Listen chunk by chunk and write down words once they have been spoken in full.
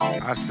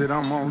I said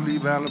I'm gonna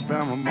leave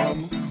Alabama,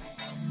 mama.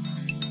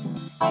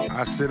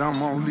 I said I'm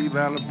gonna leave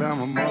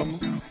Alabama, mama.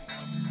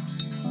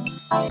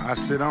 I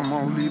said I'm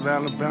gonna leave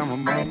Alabama,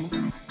 mama.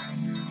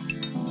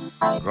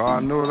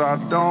 God knows I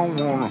don't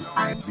wanna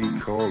be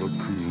called a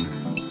coon.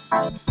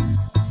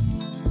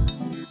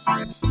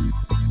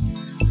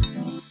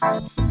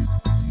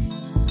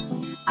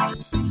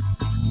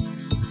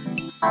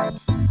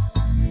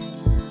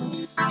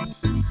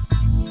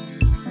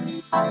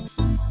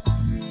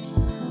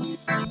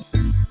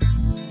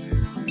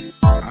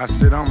 I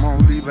said I'm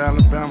gonna leave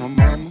Alabama,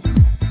 mama.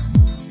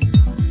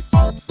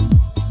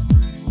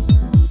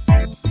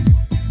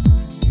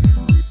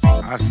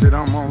 I said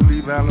I'm gonna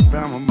leave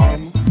Alabama,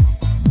 mama.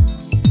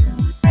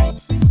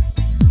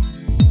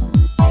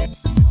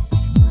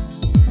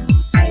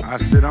 I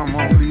said I'm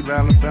gonna leave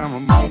Alabama,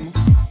 mama.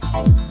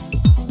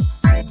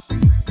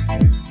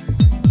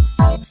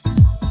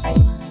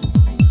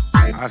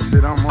 I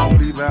said I'm gonna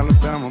leave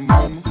Alabama,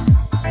 mama.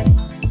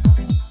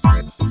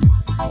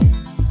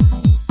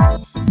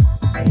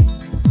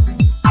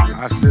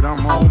 I said I'm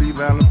gonna leave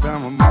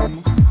Alabama,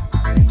 mama.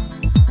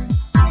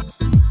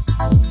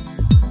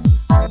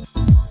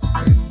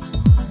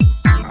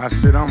 I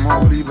said I'm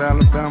gonna leave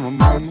Alabama,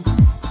 mama.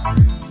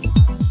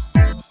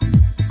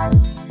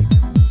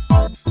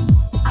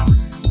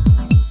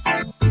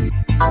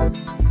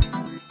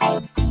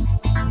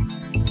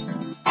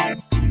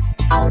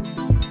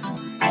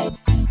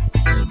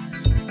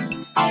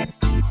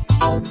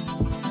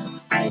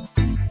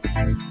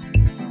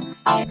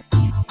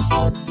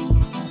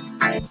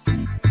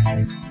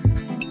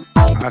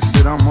 I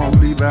said I'm gonna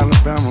leave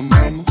Alabama,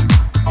 mama.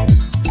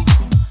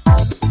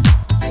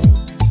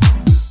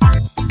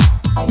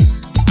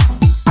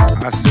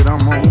 I said I'm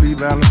gonna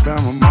leave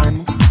Alabama,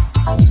 mama.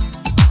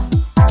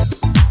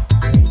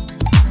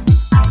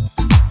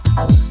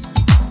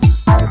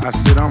 I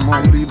said I'm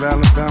gonna leave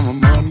Alabama,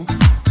 mama.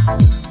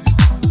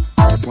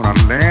 When I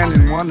land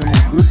in one of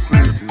them good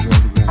places,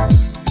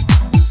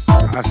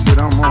 I said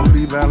I'm gonna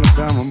leave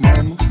Alabama,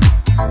 mama.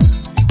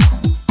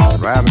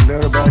 Ride a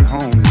letter back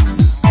home.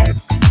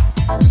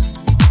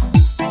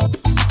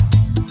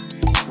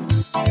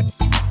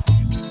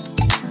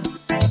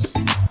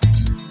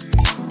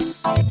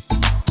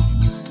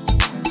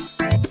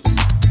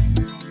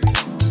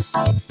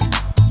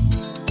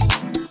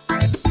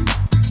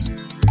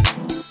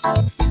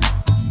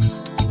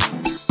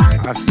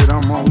 I said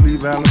I'm gonna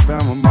leave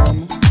Alabama,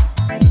 mama.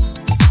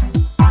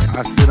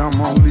 I said I'm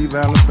gonna leave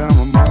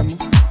Alabama, mama.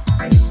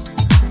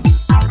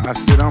 I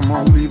said I'm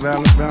gonna leave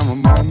Alabama,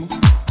 mama.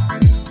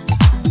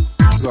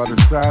 So I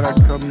decided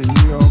I'd come to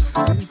New York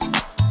City.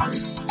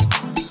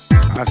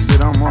 I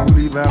said I'm gonna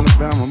leave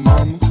Alabama,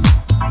 mama.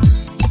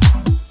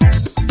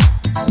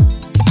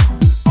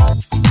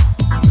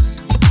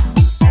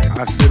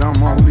 I said I'm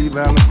gonna leave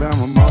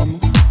Alabama, mama.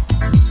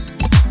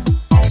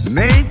 And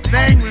they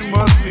think we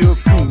must be a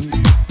fool.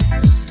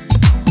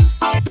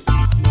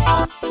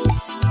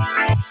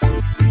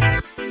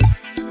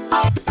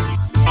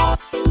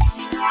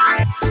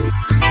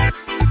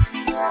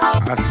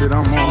 I said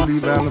I'm gonna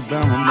leave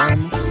Alabama,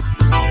 mama.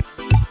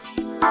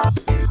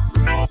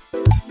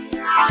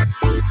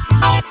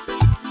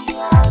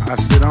 I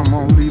said I'm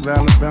gonna leave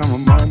Alabama,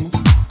 mama.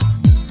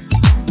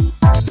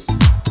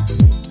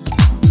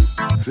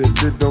 Said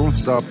they don't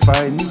stop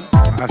fighting.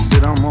 I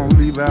said I'm gonna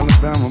leave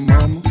Alabama,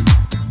 mama.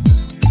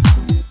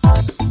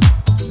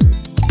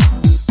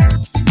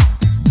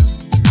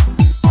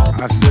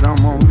 I said I'm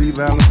gonna leave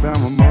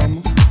Alabama,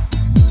 mama.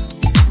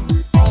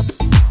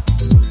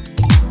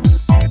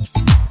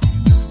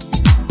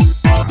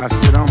 I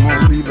said I'm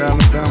gonna leave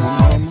Alabama,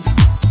 mama.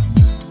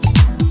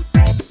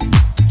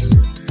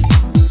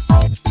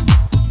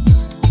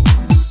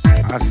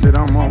 I said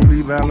I'm gonna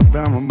leave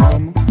Alabama,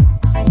 mama.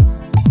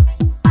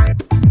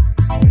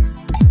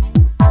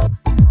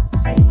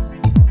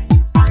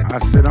 I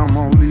said I'm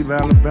gonna leave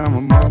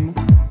Alabama, mama.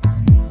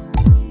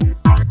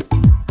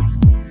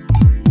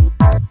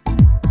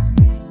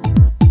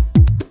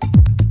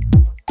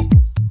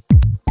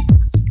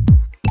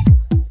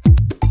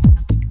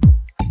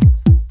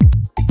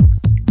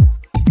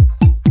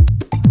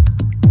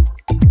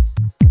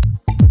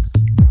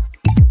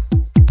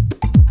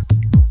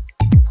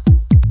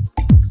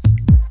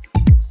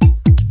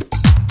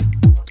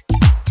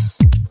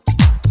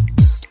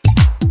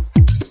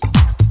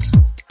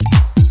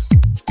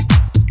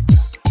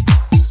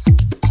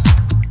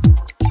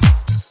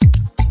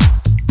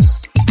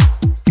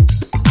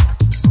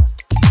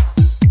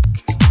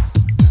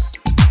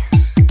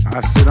 I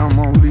said I'm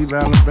gonna leave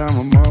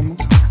Alabama, mama.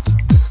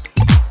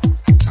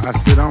 I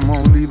said I'm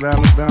gonna leave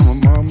Alabama,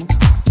 mama.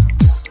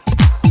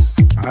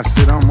 I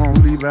said I'm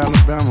gonna leave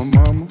Alabama,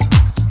 mama.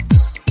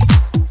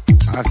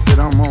 I said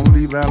I'm gonna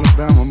leave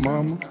Alabama,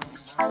 mama.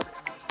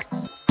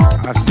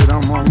 I said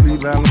I'm gonna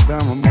leave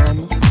Alabama,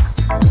 mama.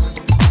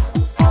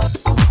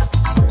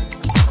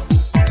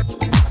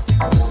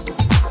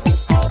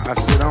 I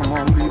said I'm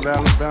gonna leave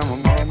Alabama,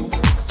 mama.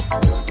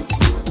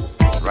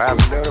 Ride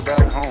a letter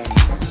back home.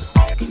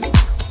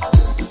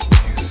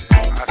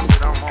 I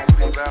said I'm gonna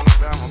leave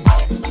Alabama,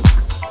 mama.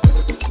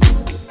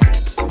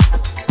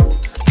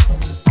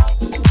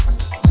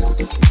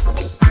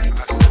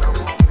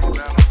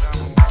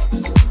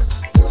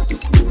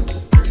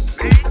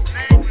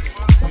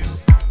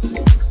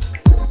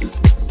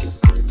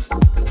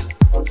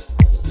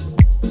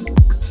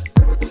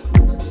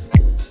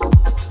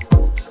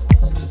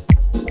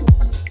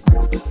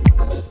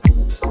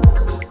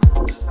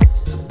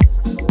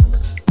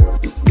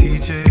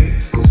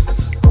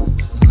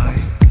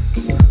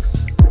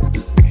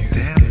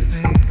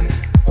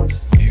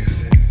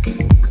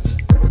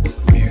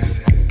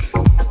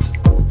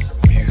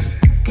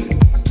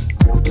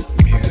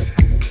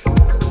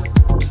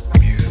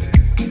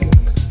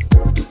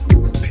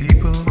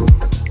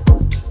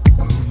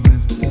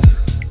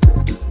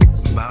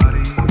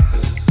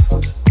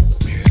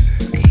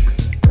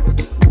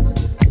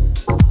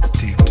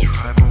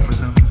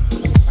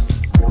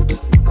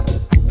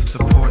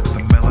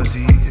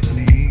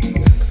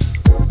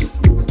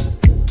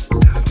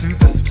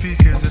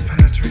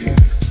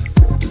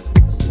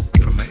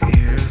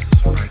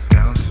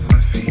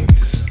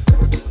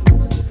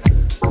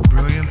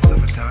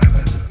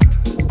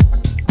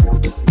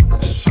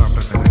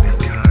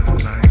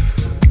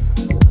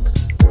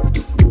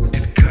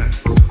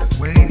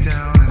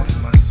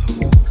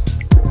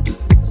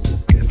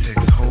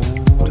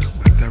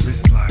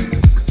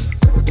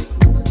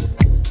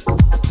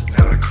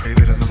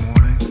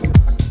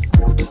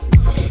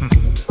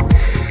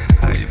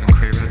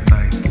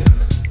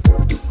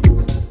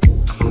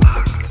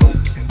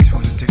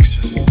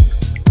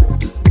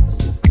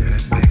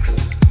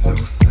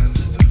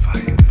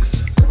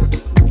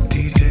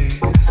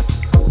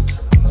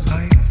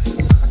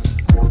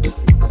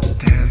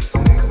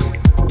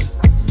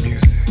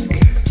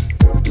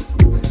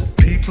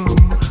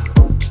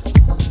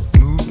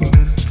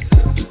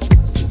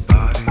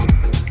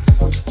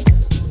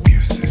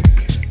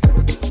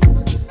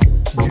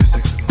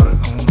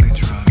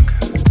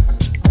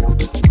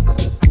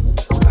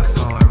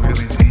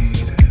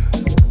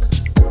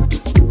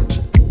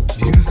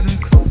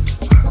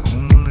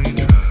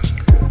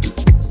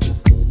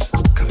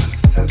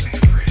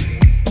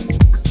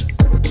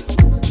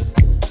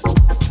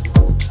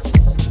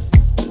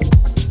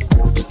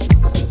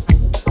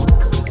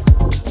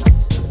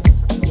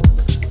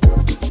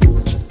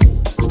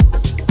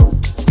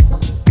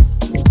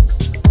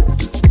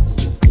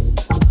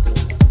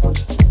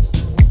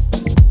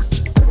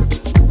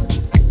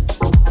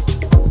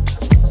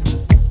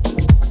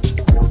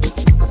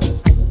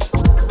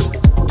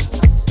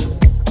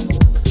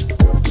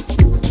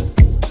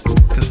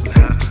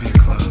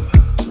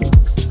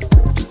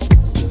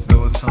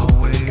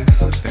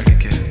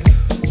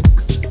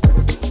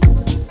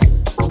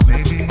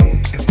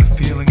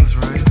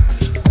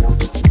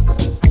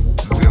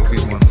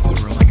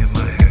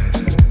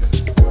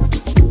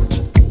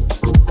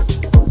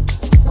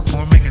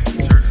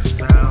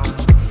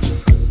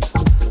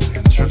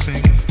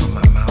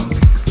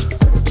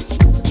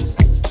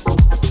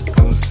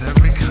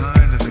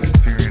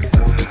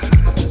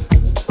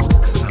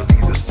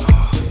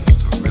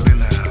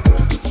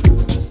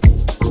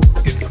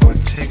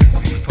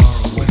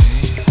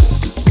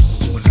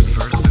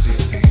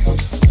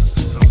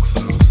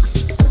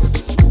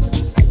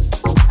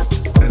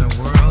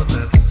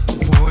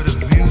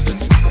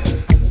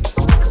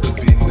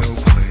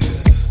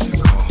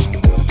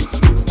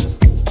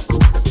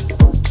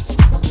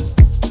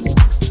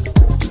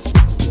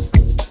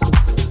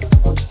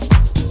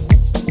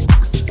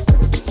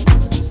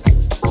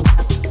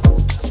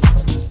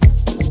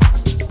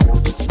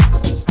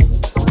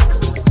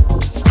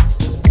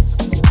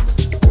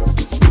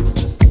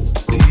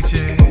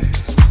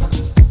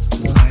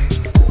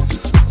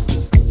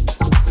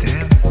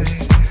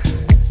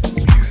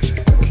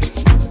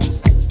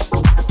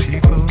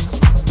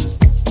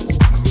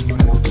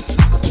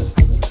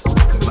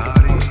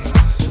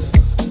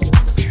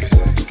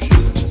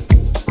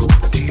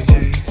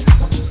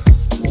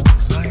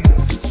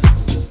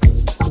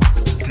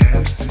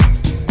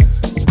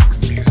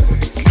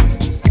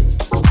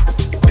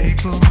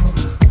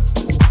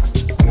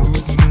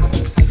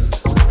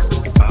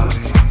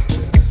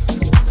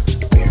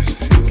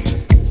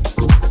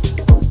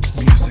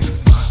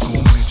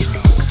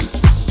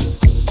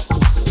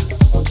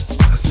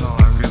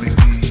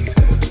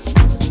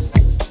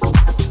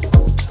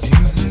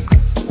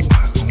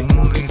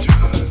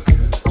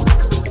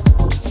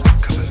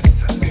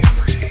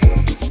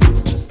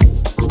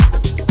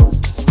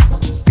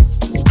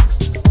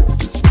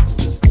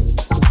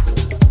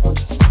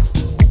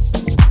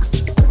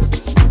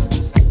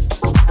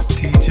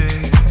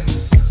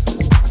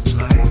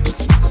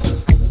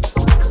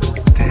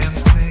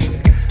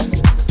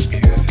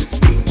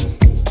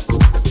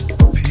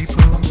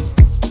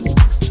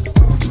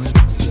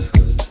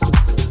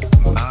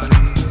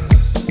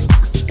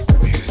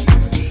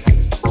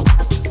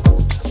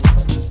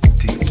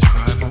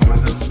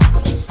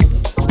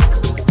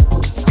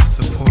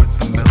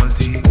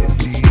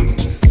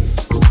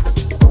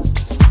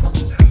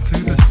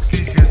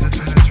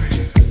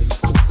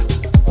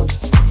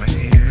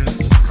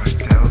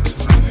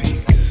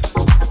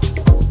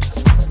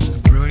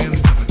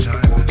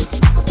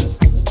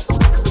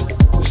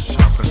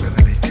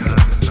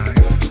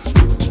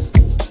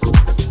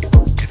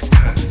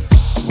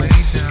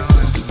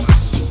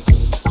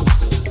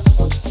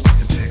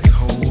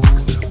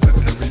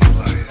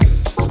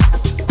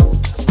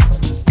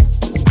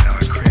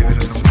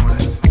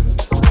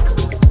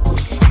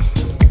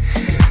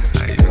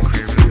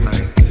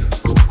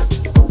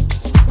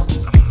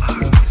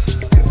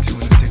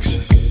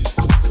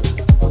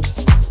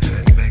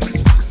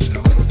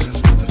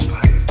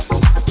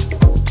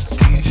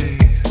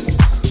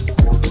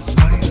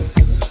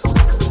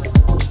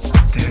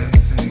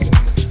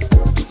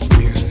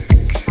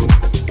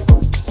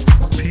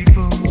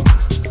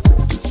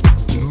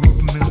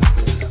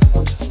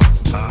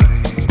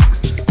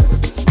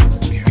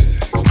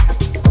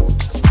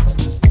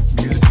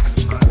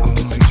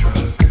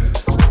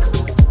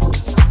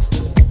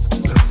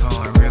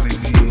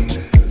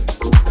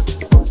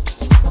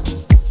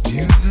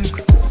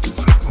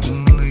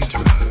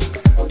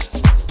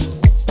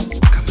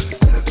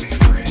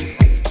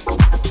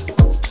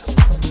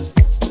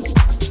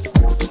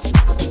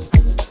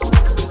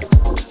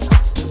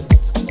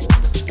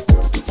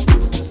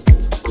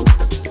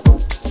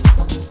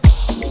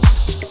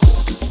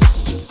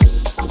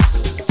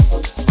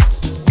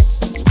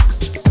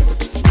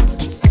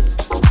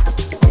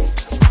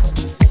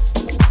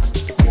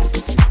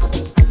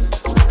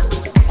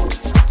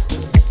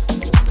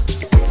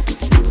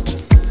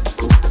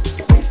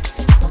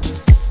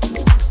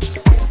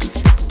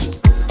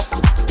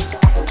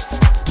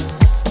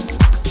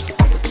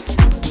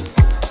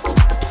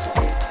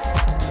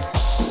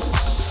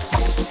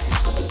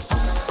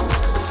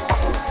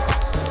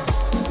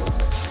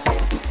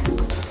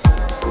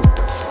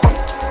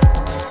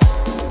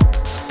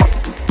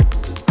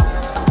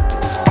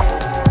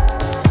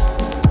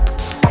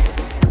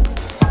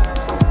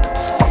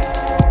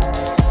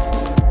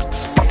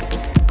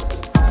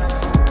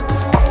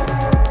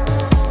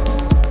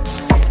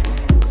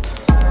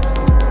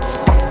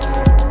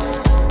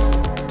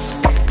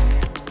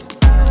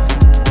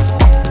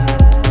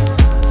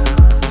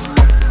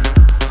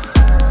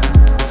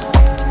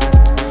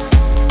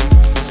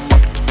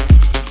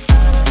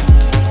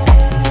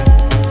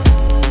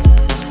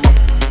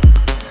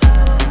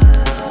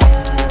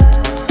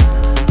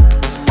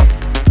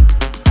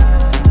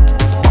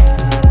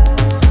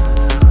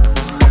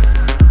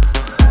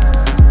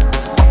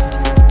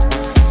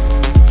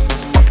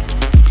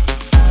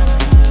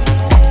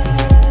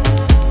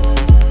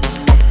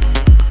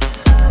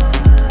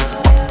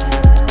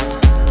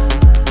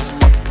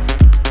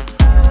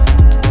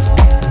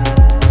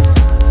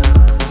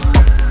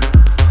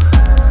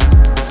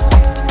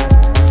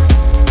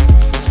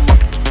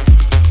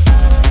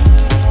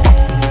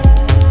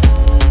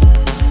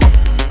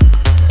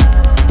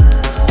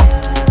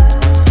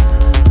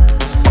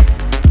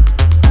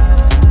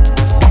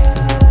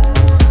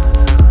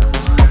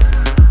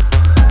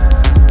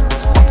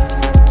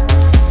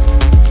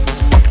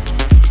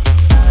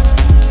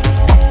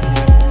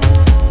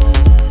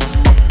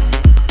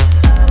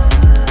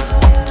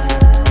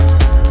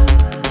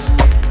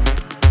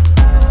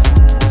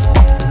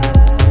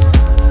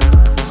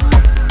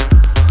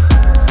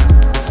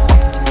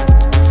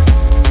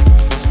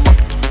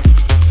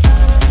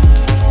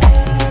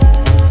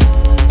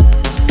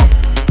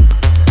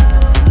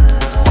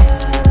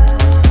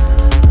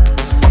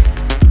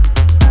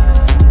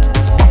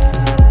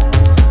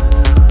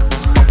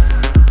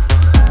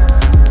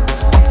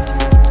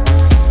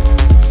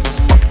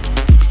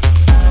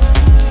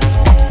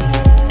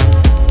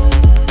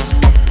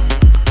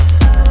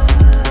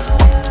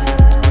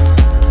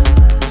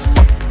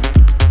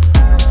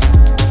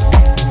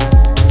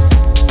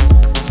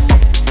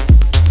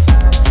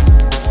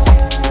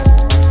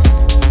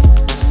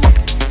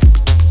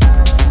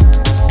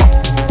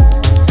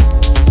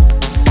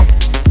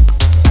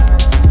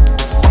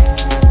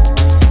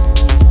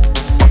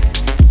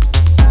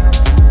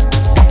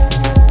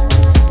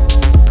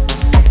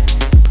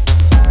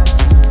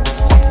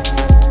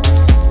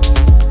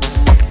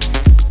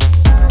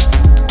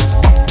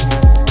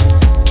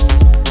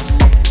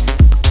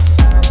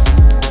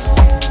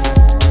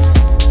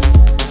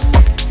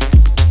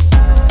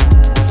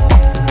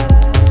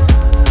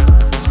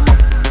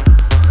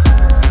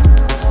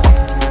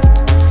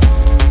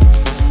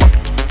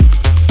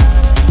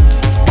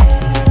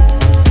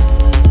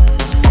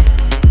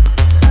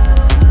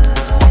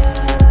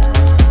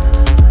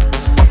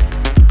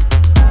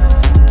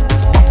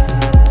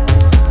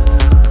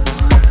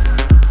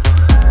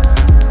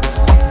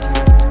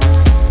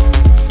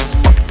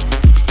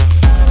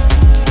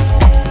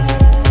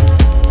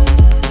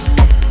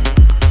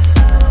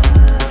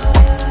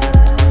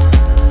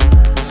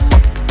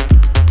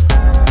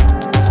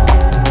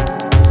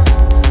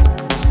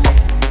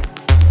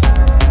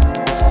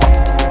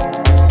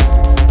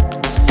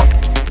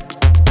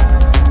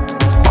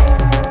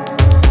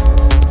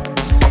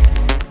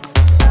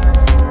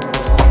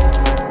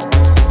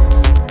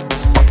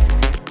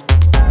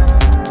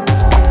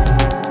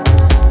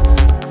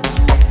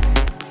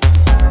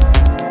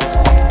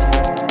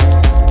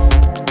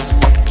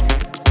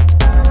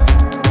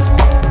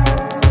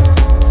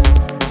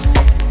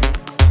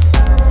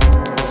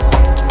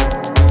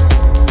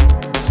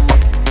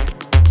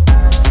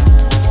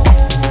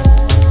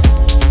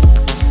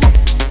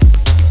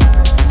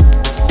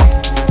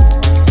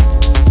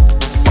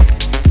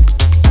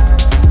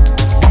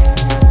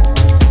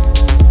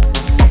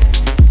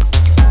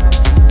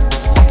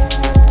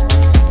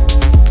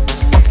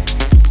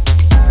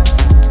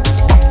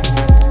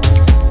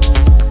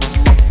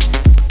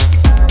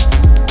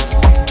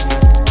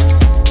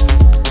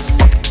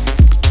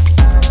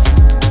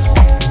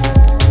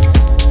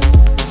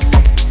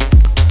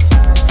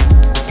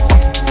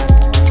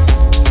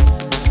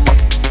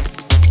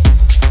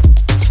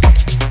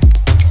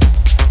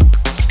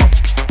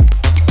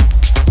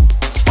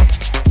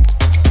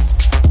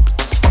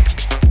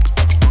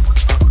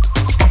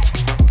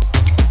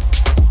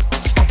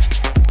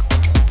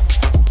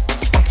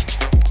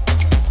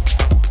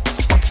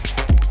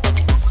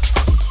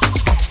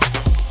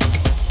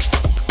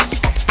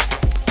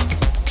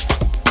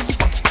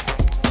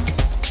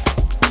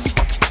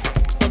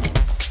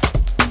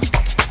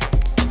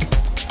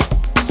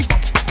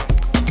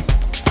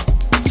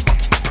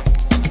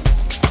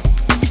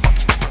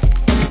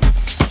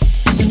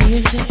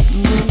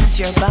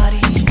 your body.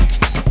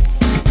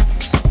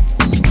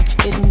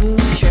 It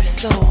moves your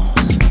soul.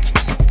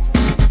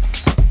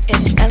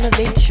 It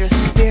elevates your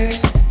spirit.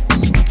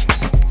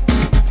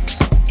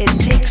 It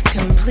takes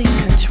complete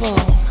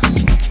control.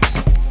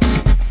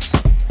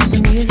 The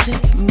music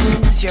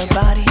moves your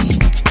body.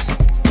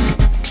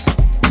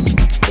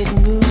 It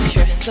moves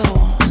your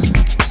soul.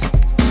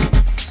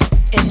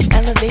 It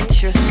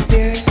elevates your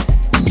spirit.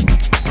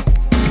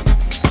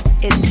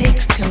 It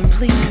takes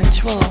complete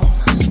control.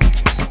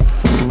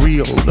 For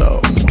real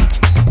though,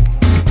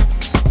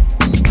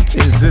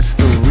 is this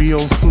the real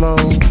flow?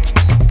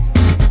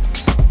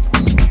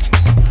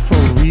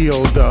 For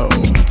real though,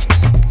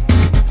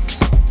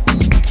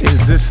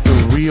 is this the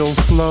real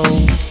flow?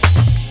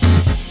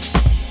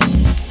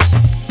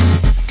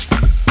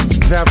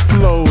 That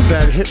flow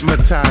that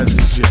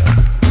hypnotizes you,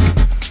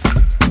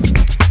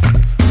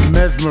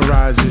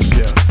 mesmerizes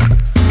you,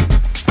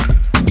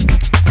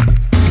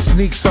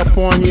 sneaks up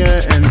on you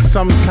and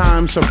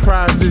sometimes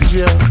surprises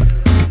you.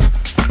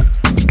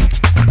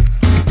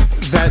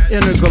 That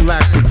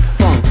intergalactic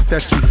funk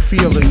that you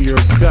feel in your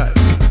gut,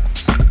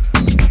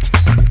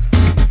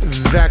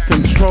 that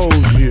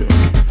controls you,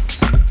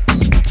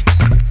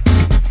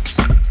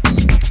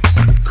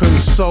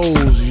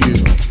 consoles you,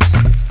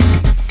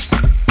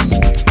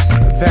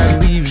 that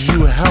leaves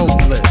you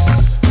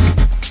helpless,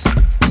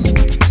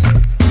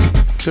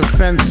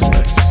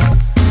 defenseless,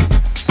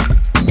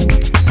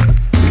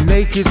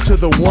 naked to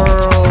the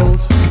world,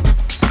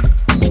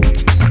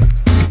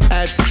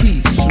 at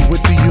peace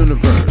with the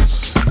universe.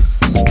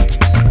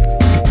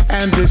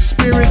 And the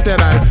spirit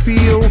that I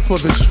feel for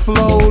this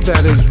flow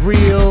that is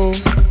real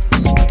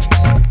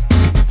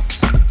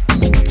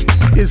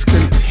is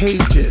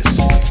contagious,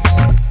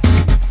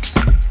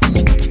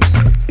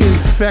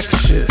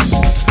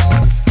 infectious.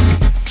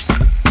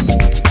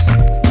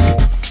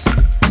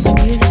 The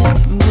music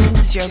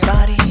moves your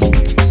body.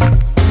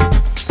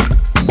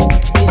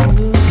 It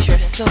moves your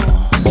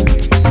soul.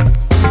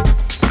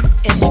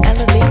 It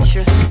elevates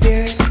your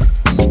spirit.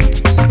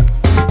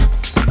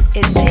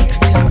 It takes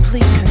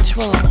complete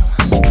control.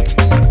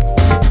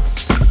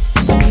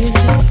 The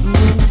music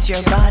moves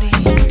your body.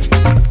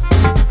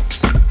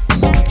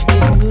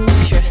 It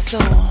moves your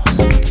soul.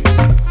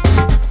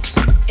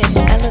 It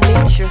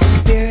elevates your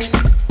spirit.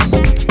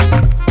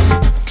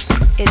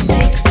 It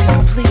takes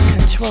complete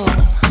control.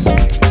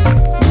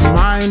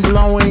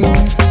 Mind-blowing,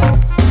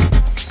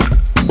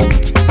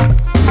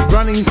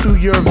 running through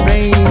your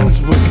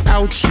veins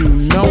without you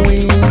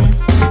knowing.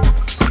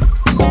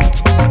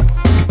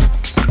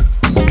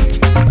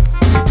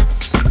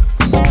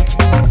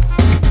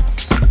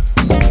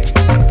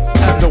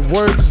 And the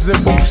words that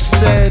we've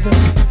said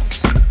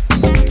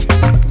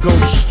go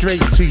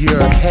straight to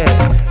your head.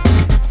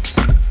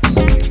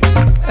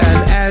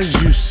 And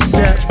as you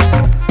step,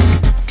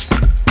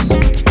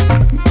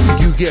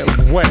 you get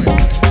wet.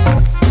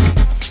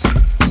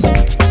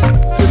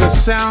 To the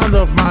sound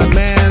of my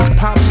man's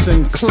pops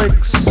and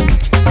clicks,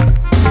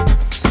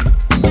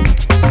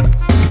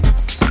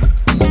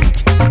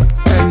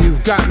 and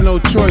you've got no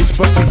choice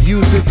but to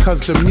use it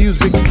cause the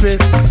music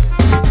fits,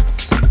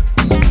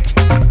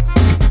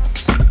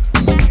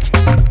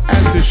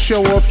 and to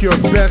show off your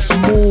best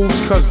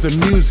moves cause the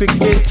music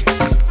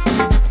hits.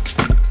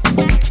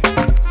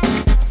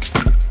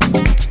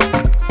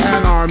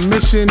 And our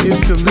mission is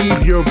to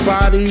leave your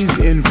bodies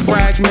in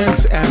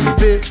fragments and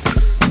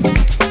bits,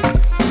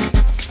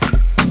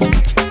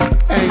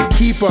 and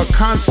keep a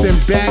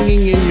constant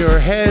banging in your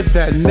head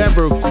that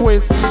never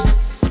quits.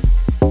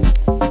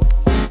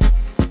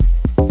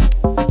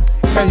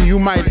 And you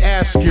might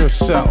ask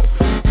yourself,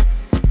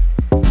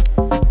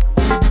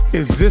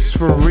 is this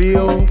for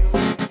real?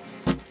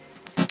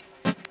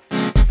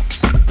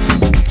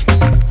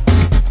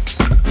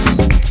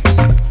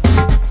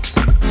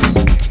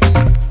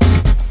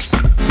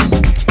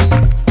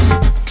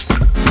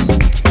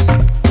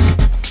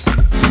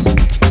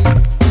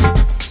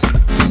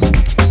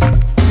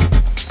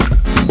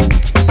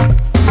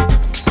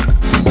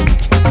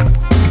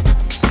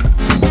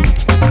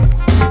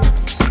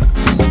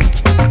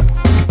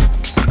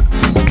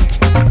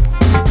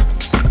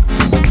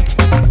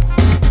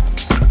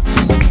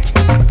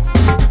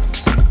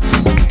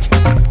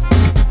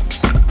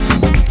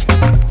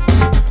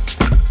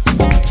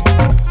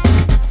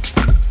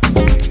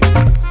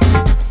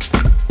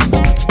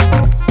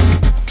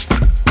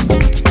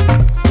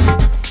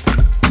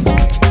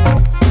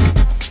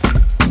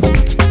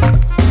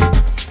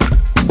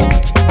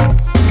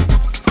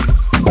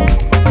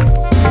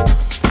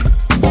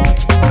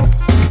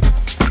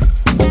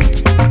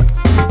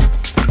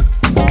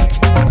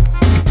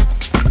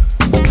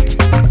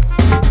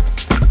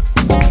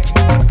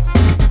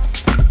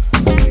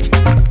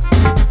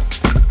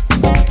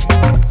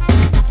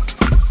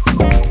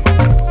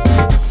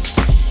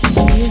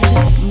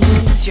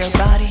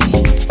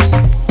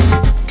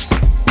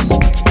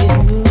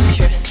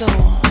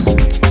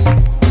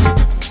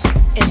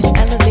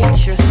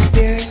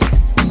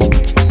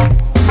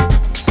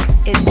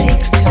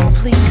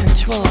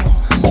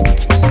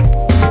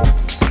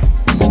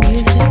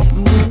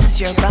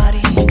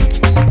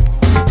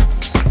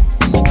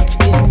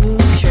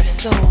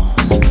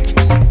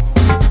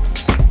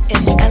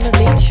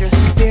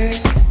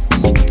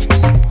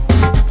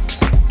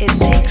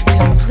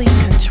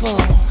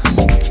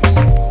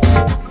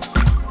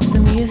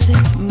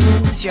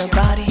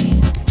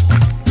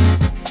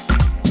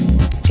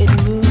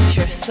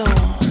 your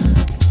soul.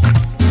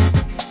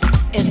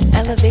 It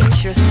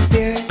elevates your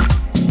spirit.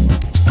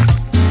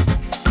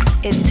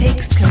 It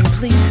takes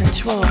complete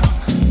control.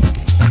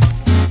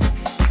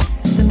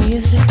 The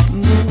music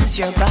moves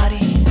your body.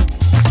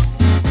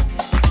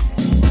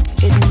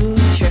 It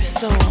moves your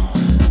soul.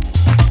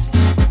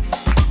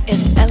 It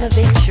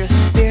elevates your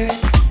spirit.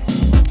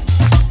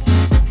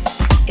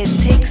 It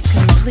takes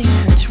complete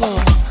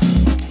control.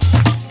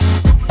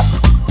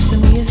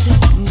 The music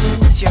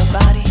moves your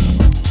body.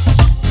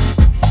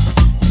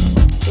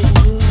 It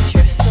moves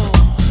your soul.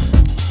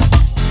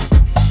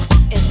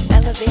 It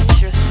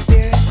elevates your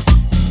spirit.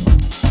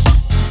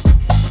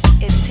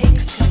 It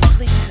takes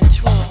complete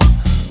control.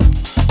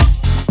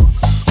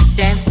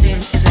 Dancing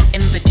is an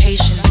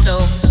invitation, so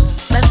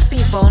let's be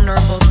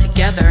vulnerable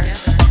together.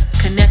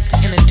 Connect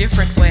in a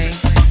different way.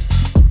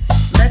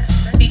 Let's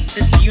speak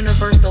this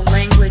universal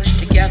language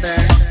together.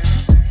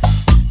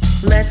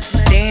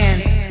 Let's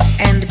dance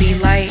and be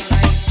light.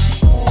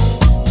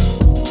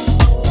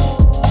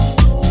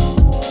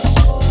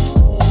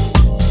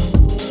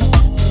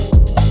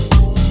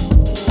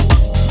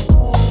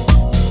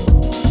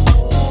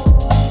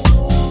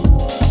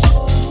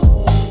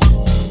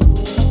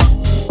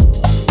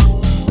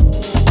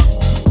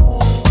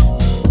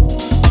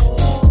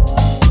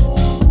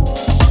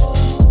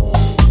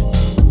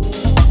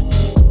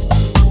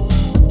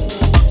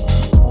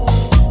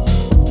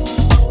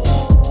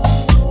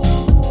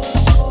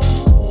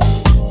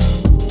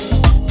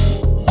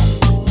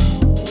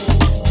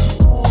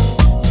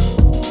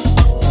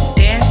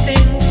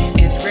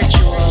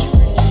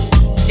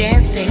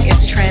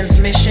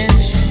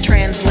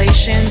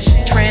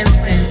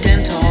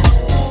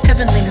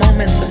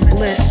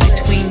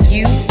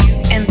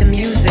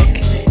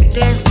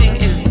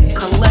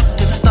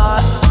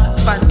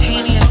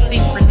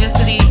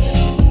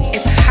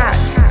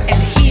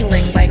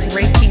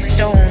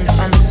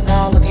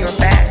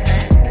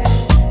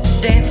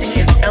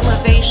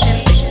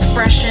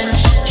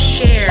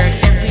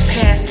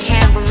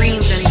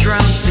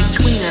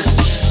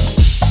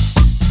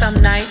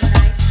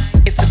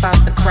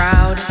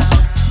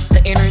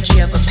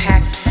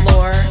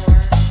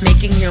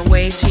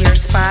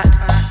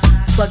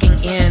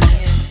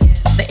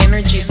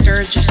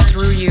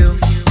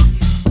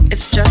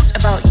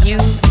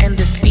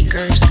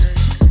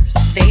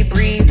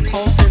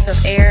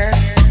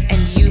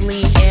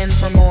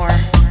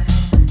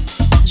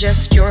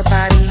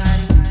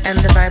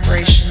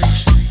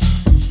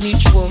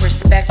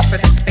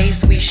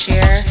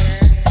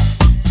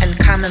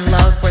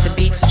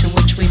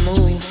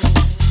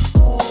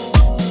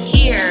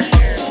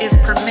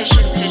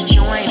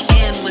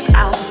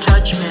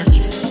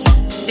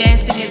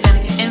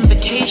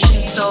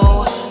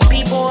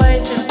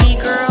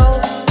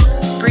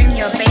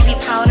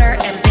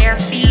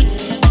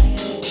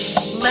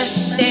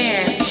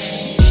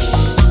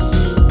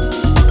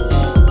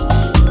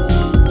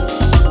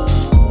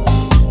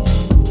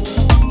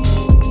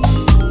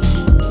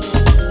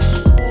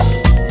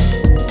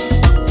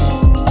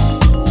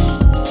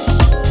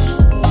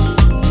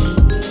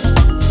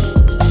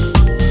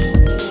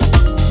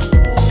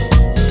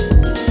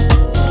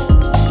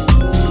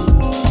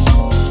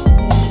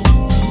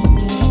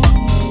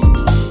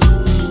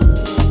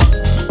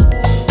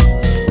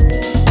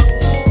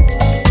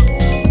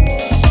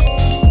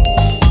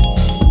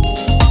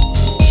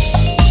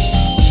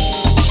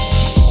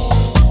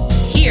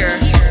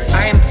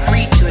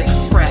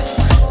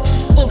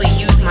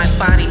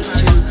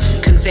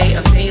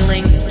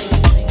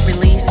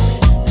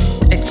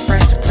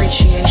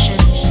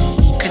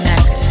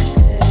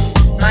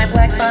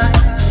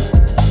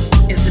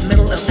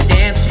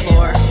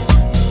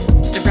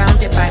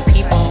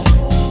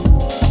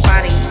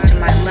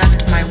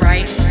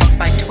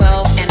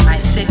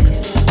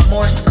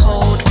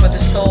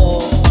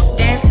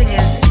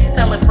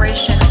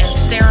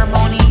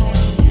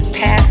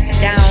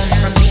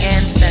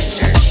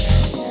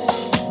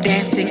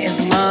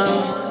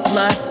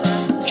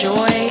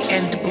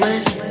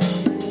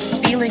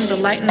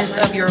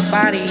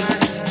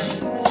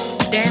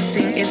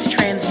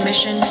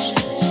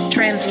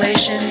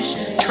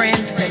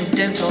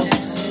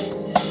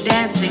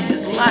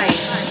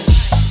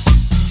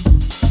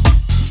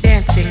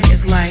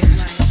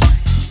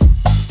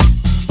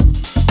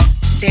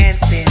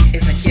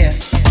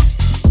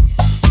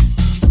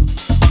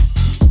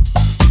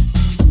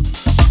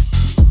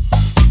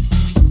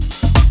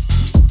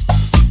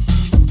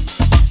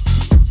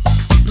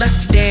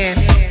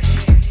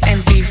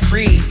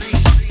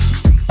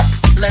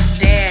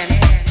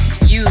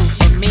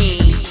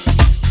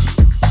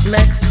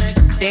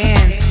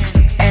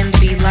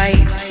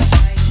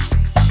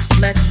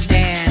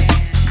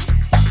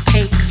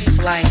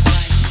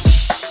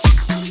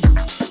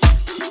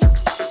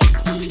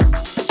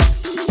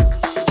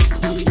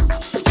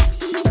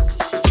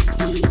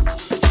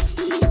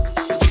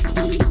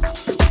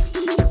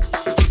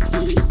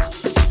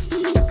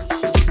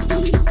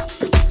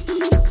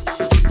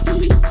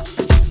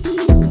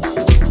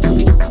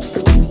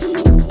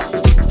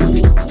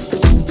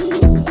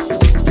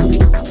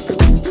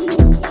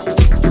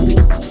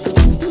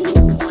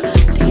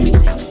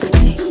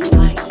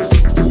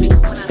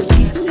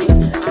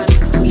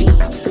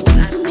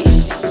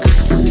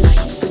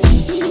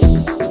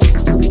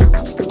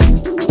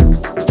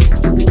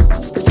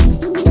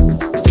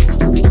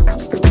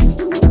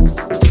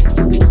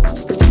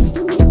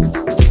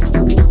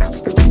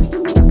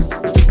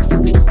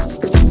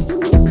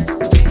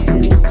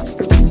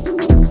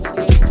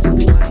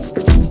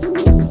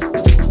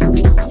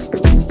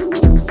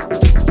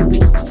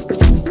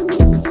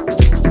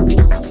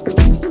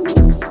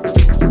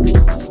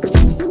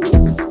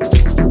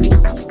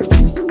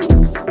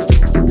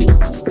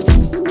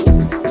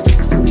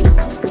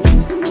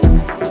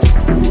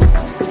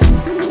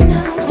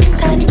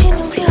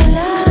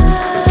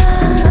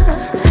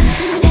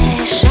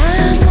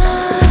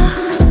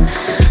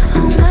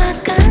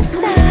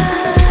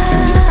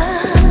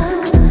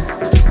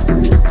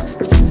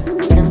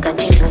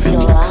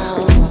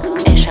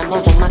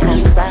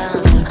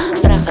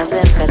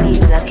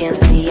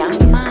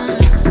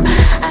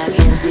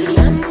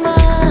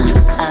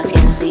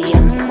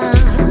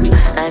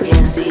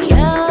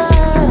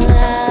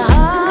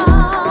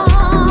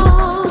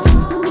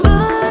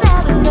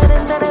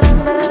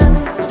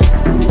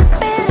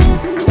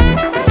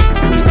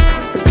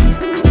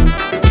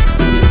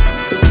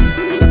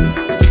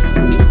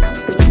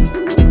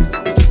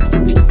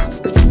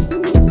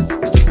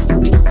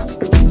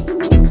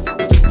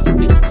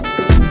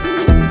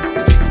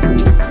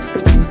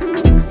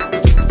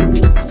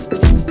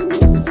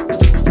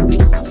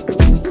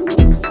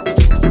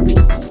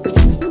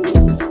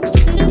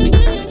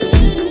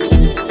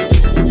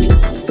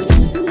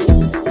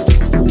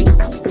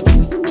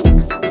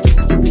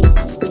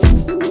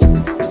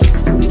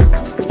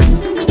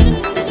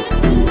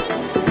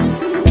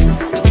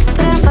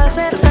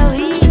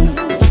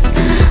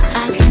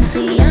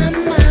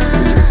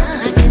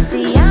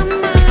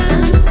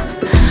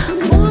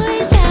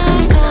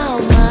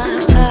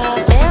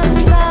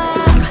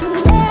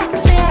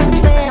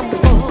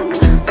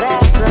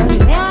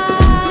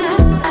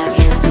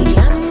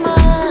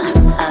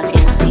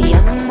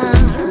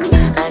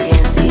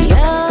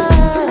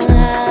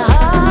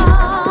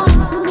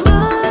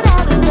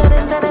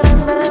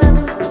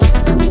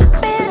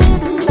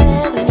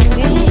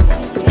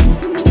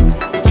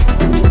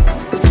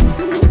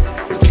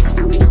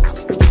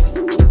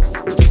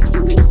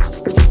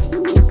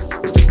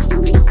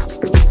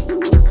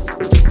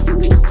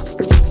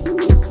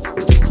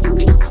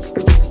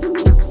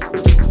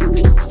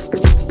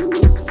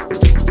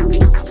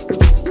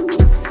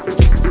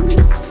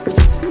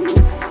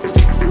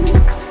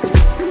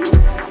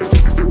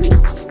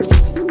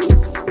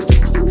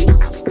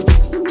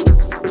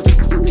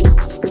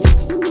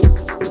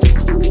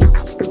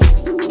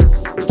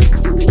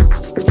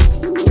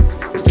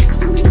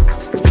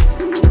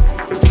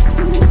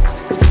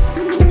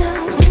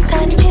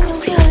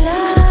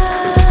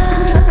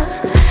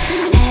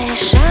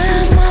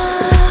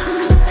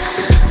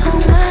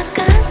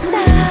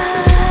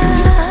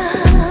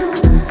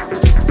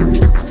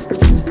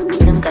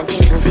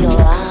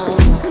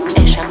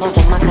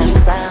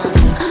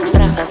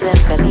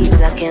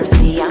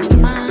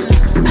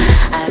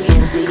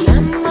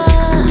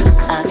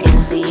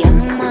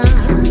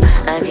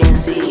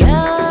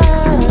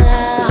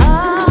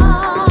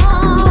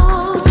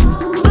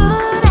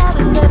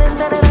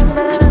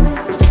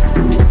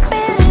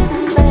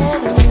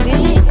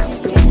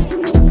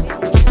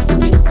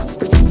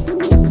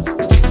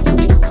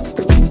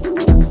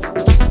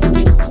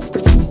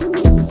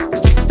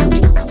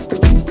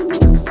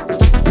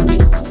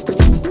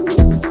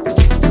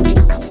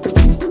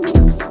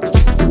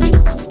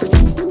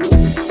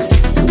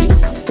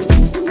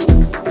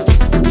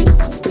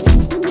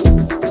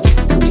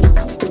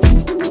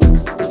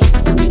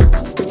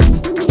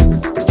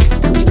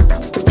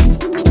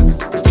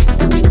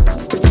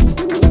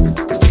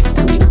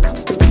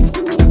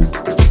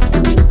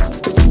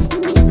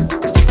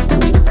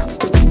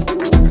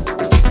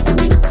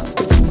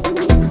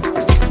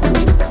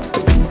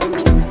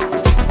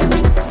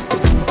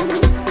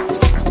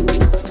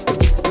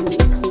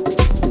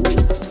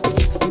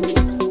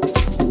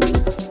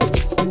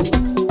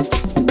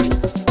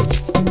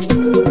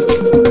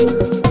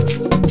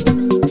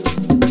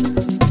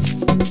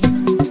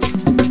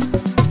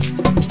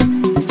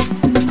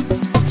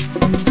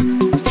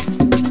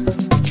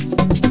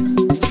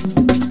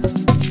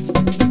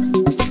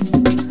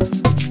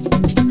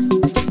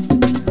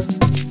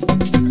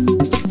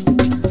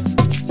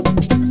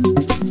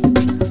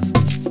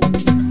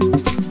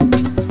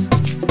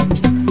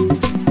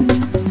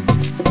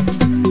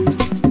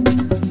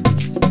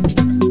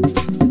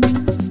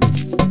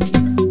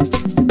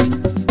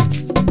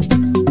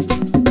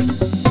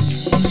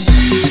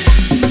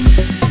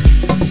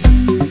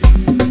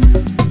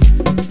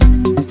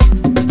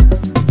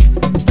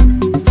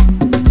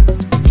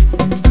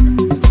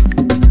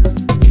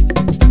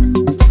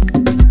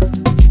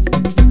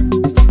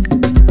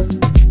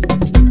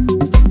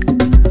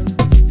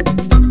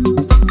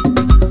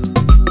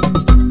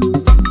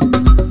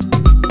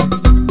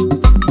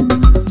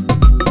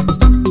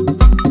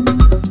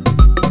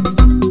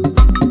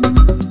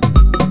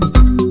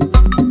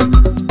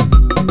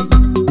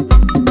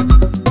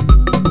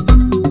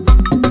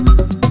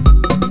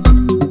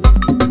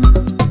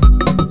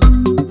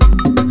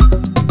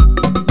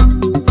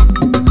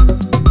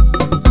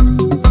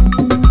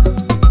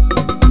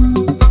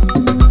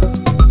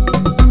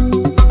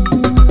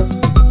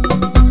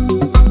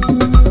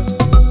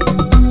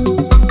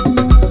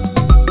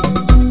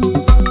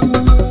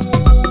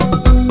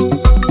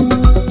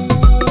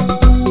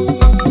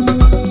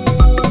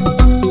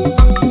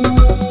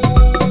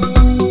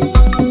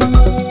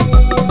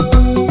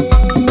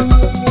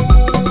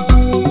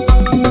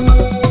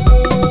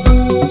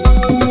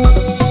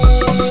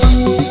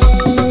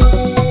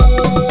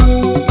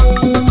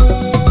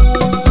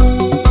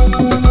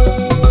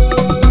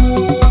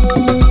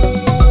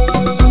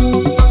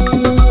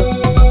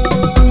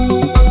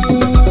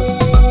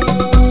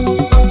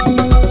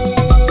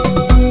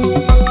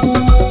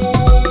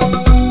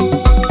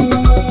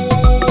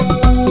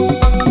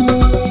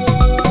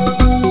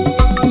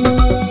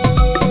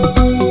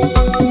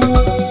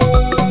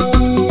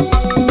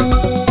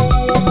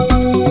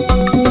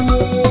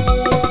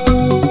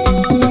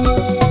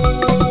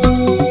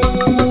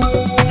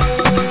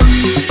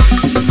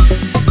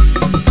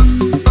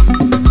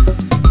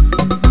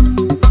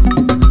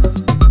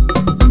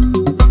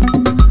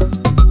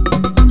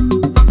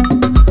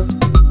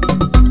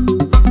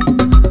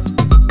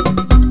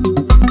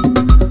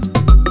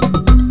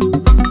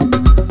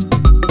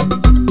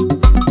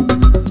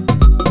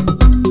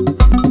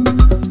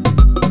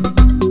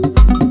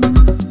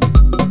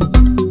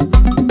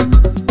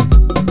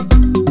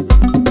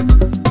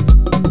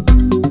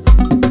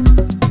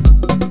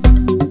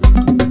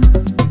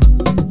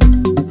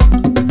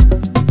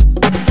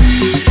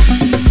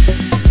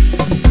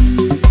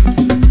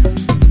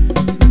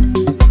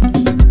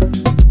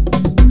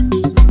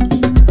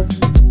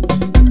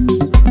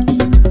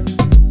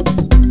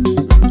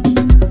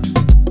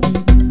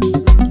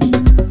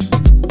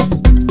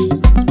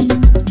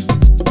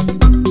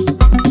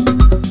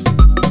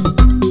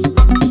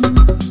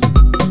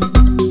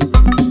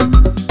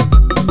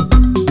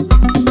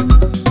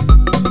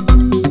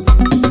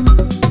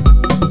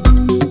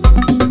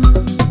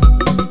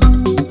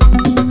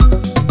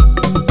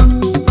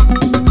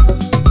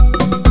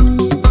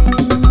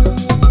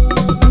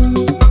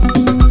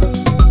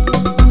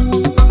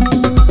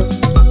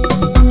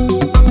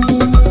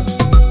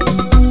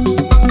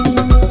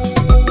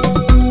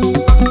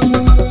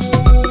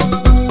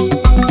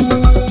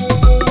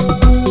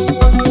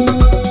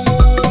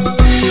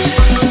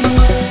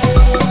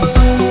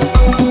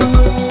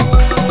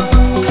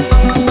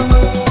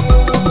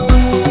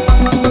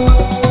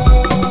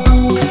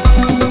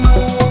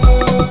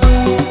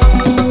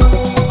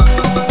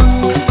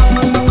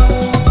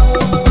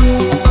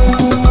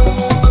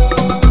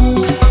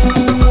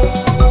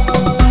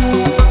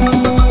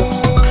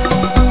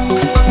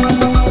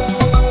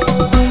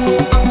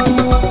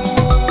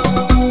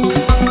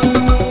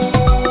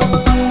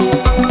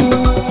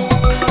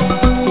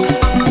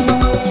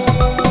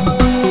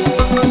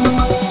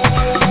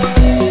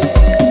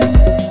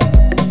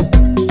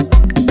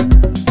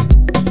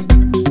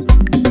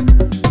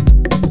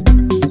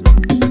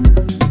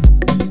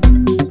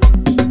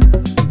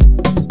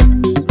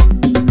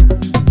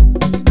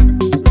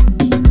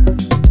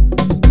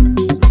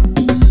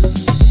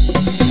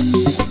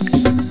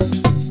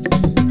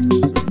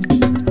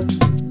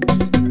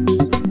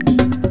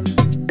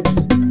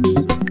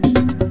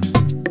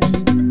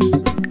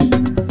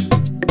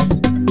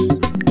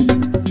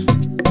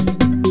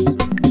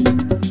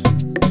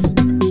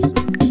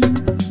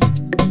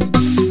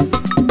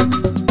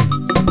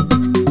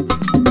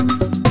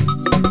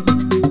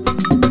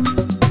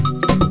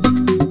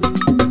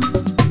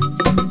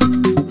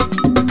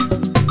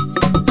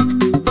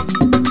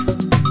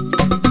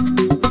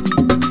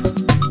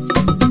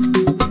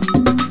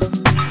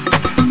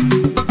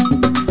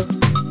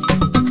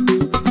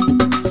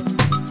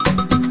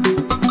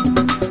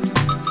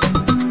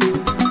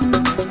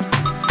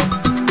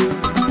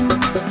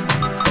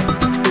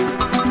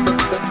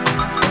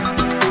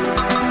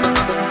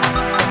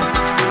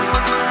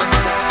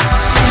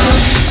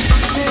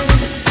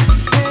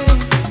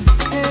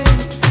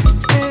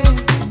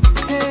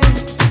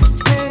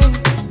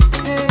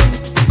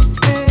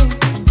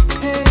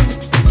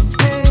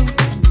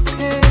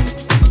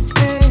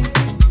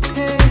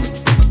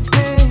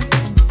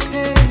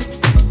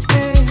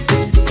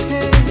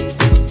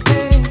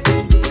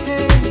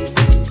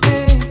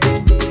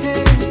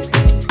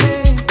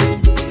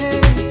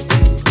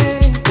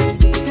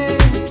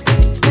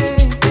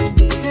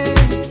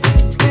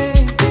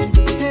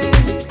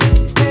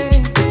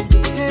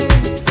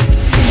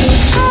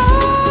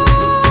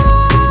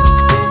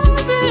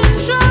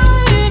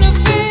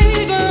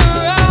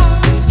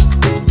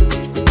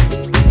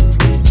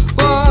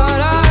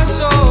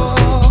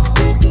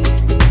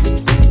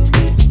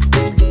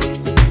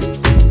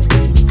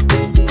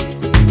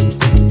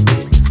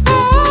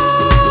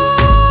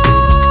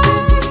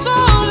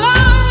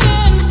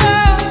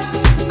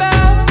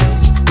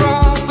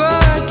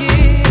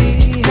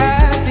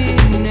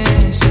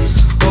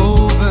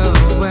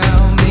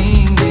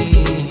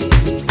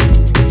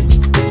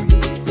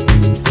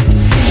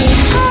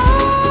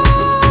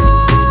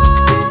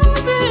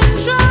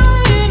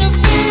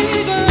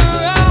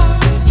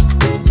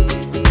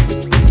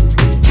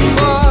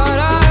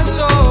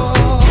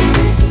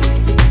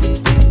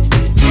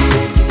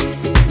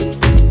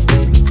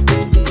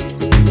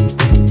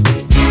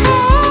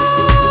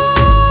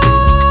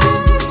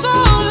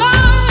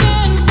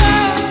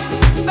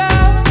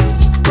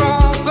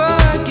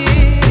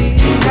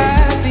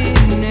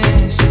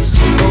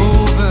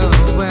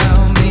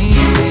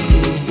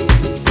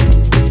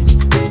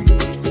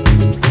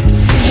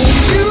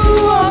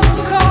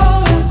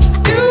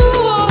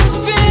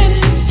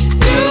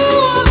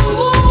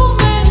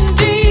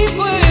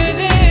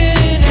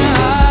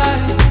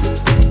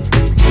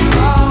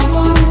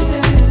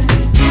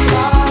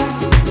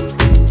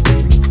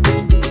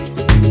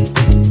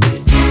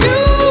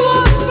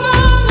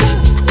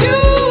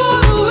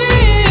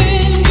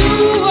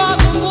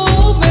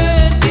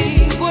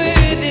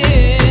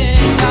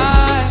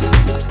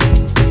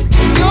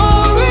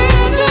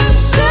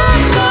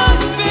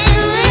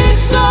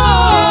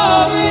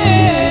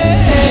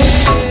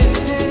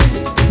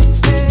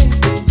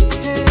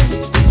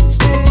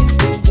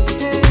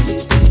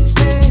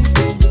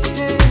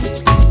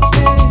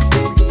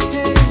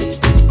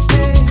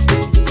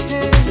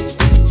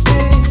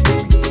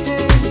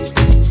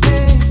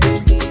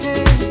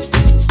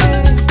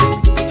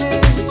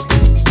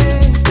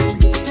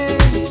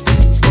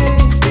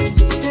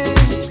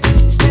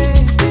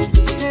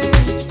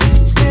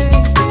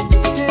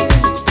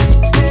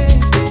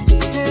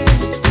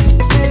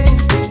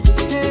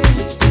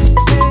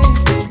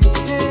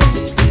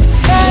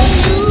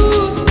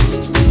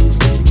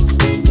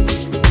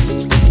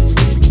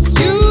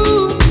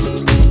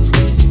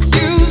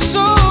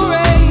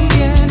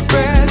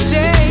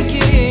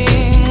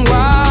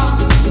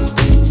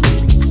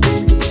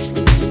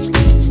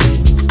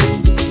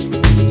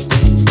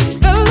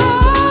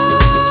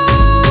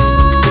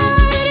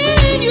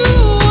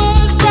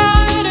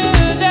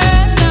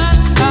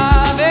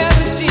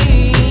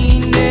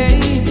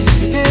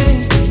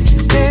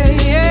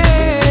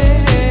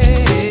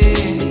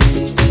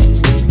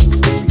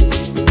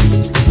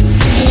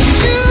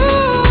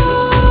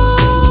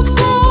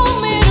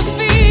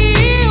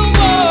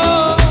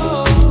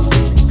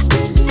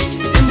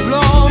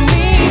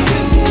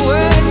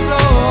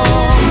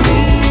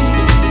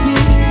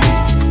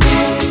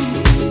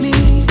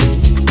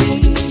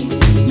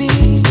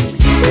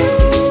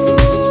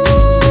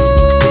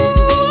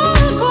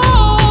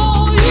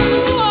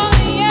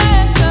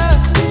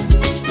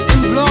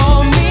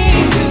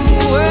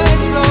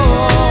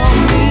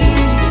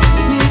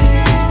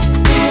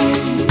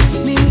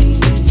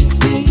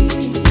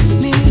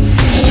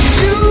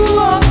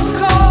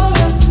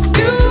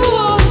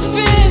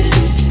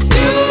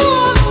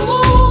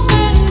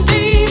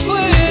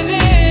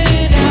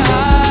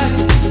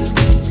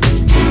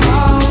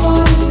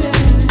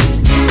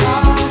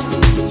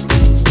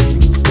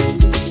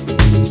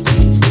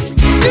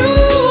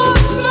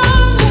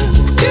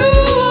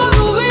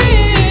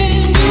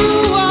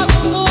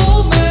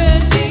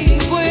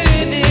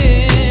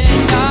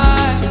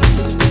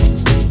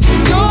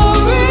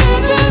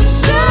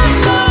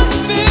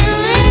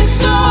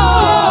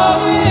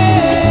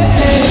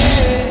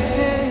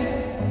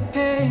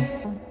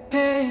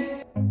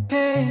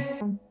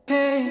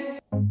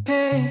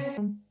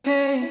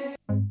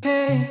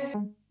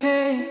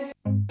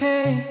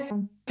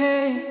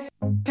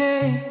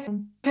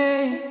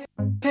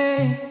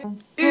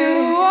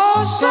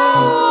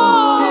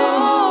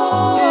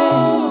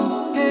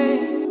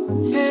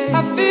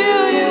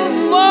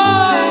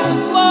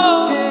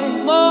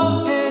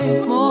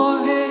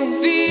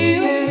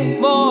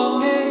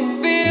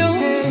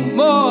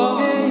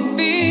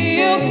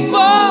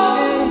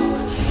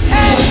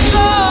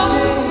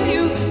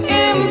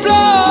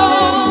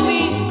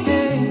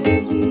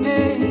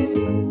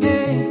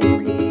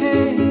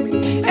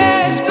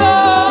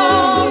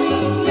 Explore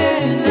me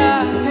and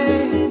I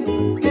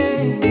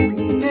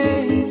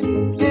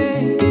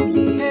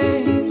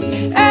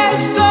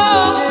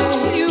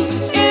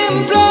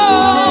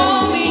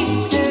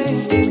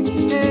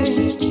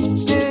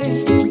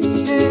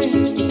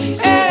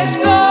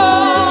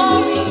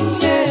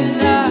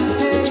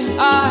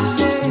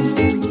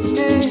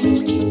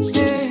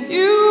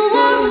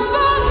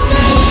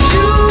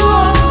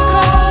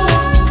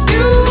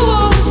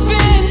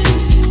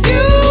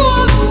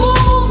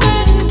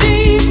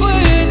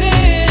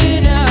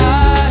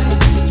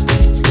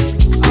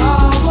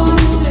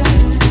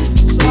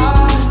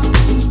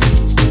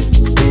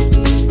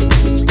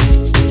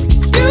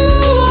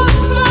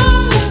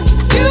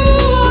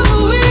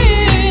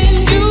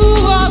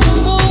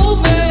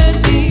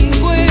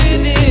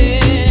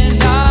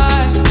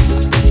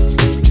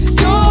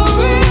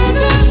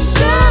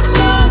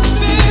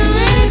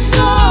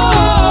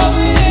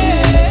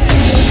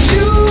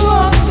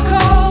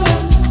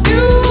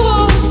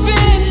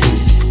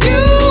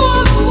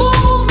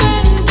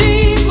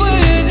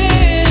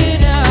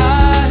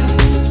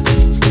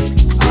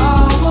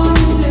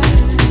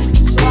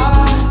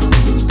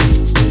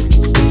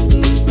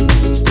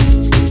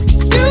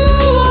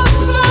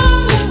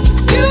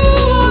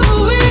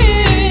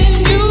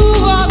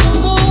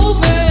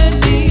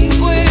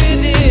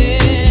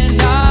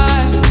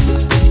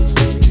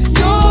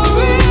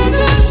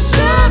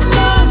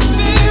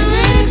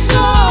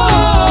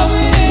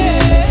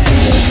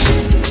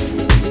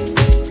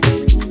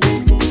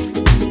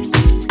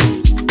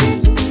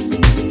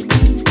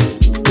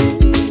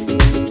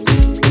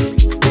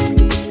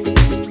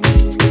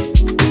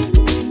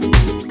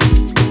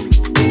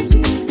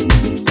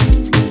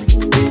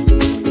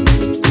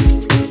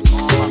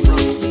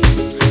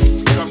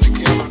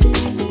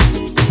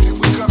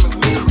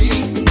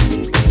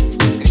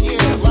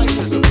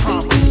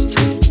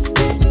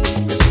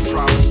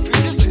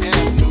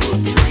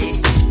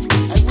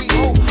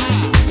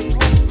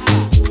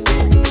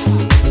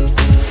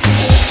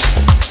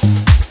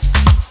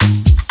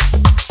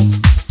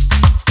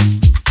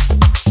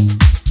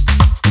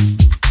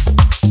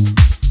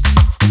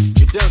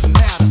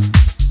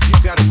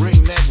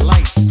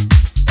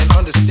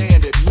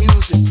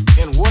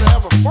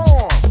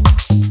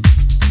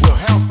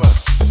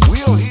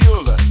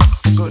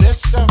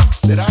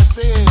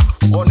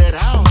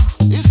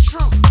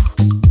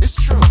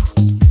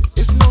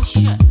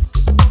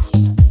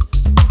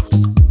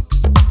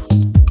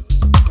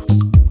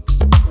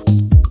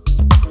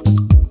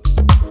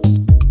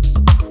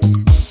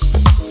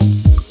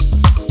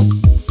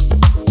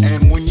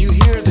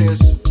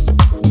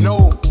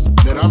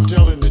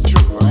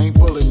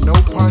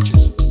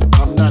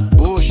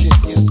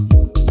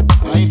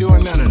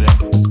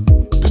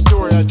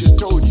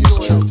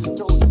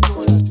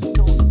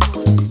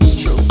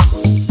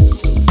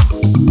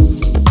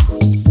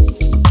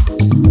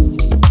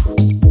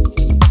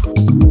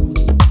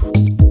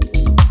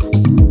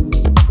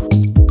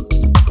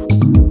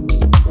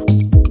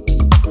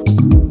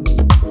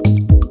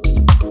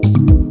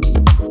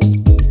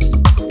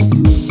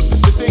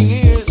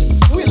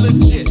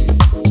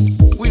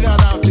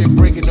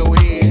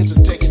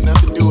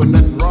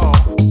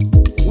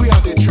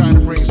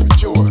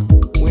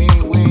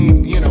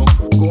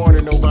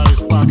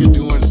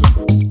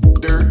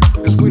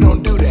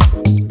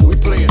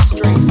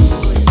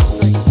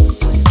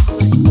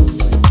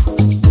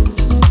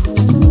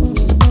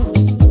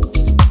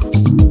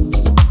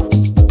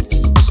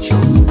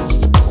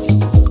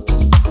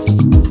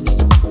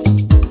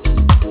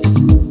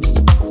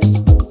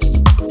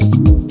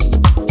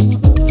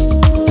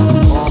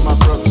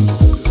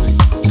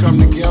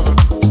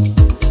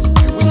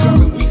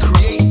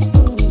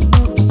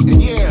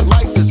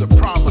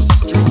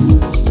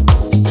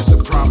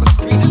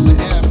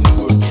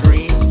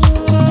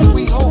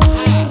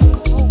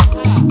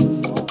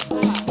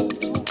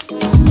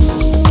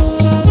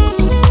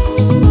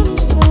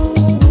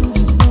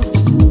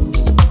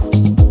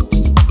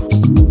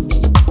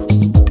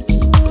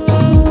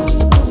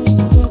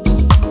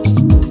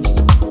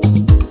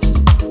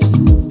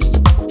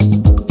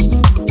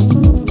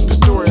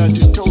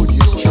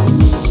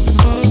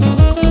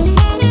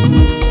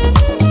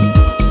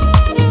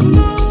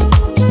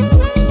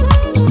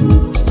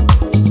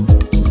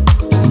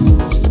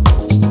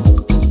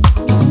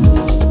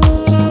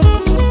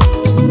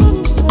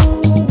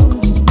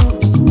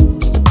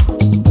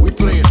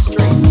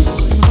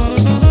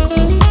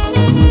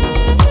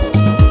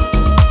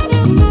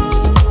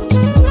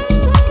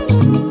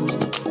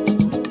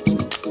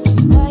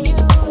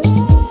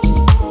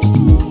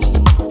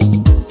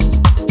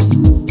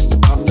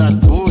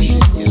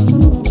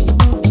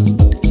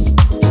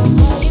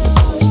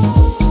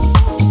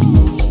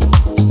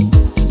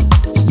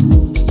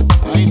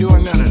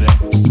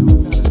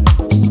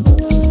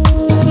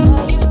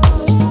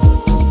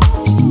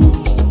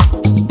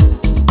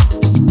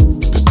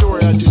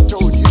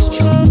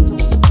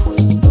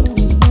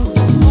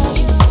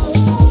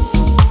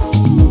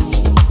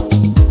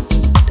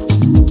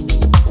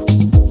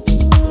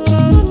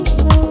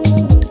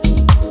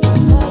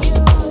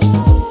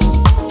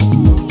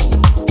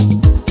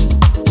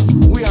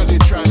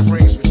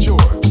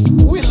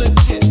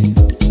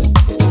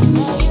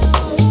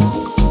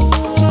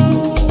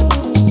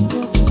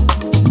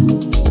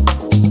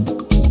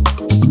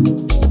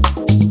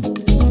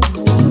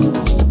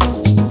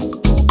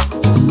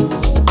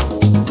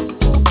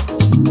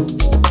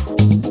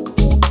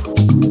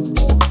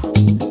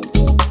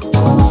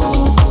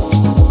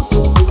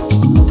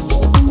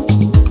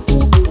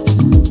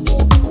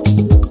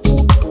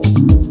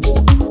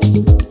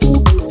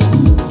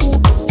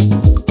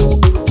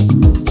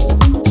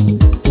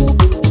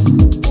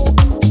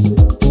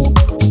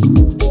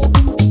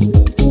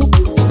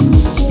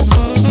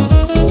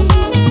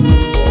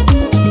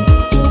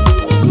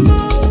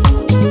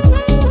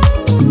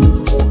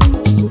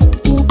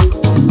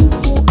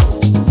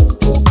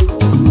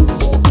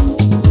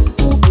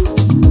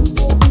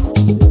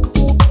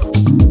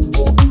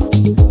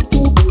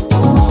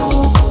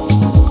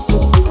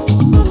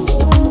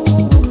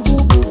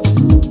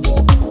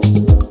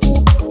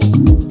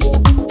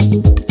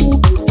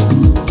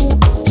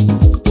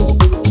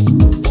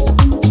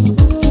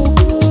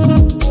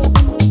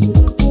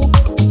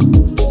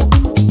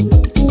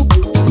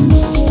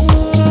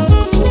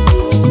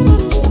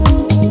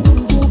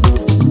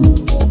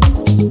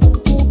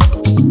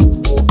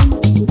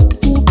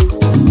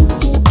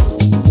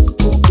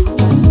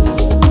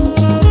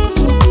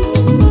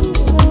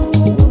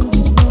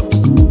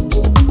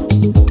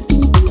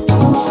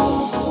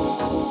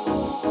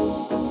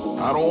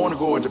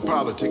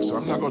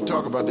not gonna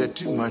talk about that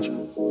too much.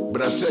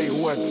 But I tell you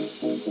what,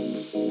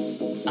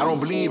 I don't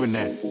believe in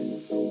that.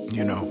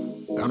 You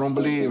know, I don't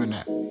believe in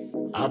that.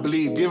 I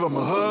believe give them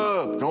a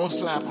hug, don't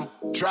slap them.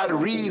 Try to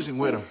reason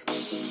with them.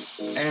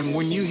 And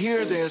when you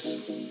hear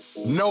this,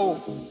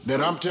 know that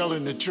I'm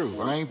telling the truth.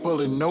 I ain't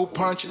pulling no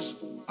punches.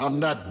 I'm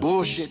not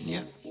bullshitting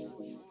you.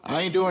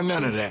 I ain't doing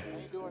none of that.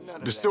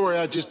 The story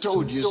I just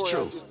told you is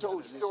true.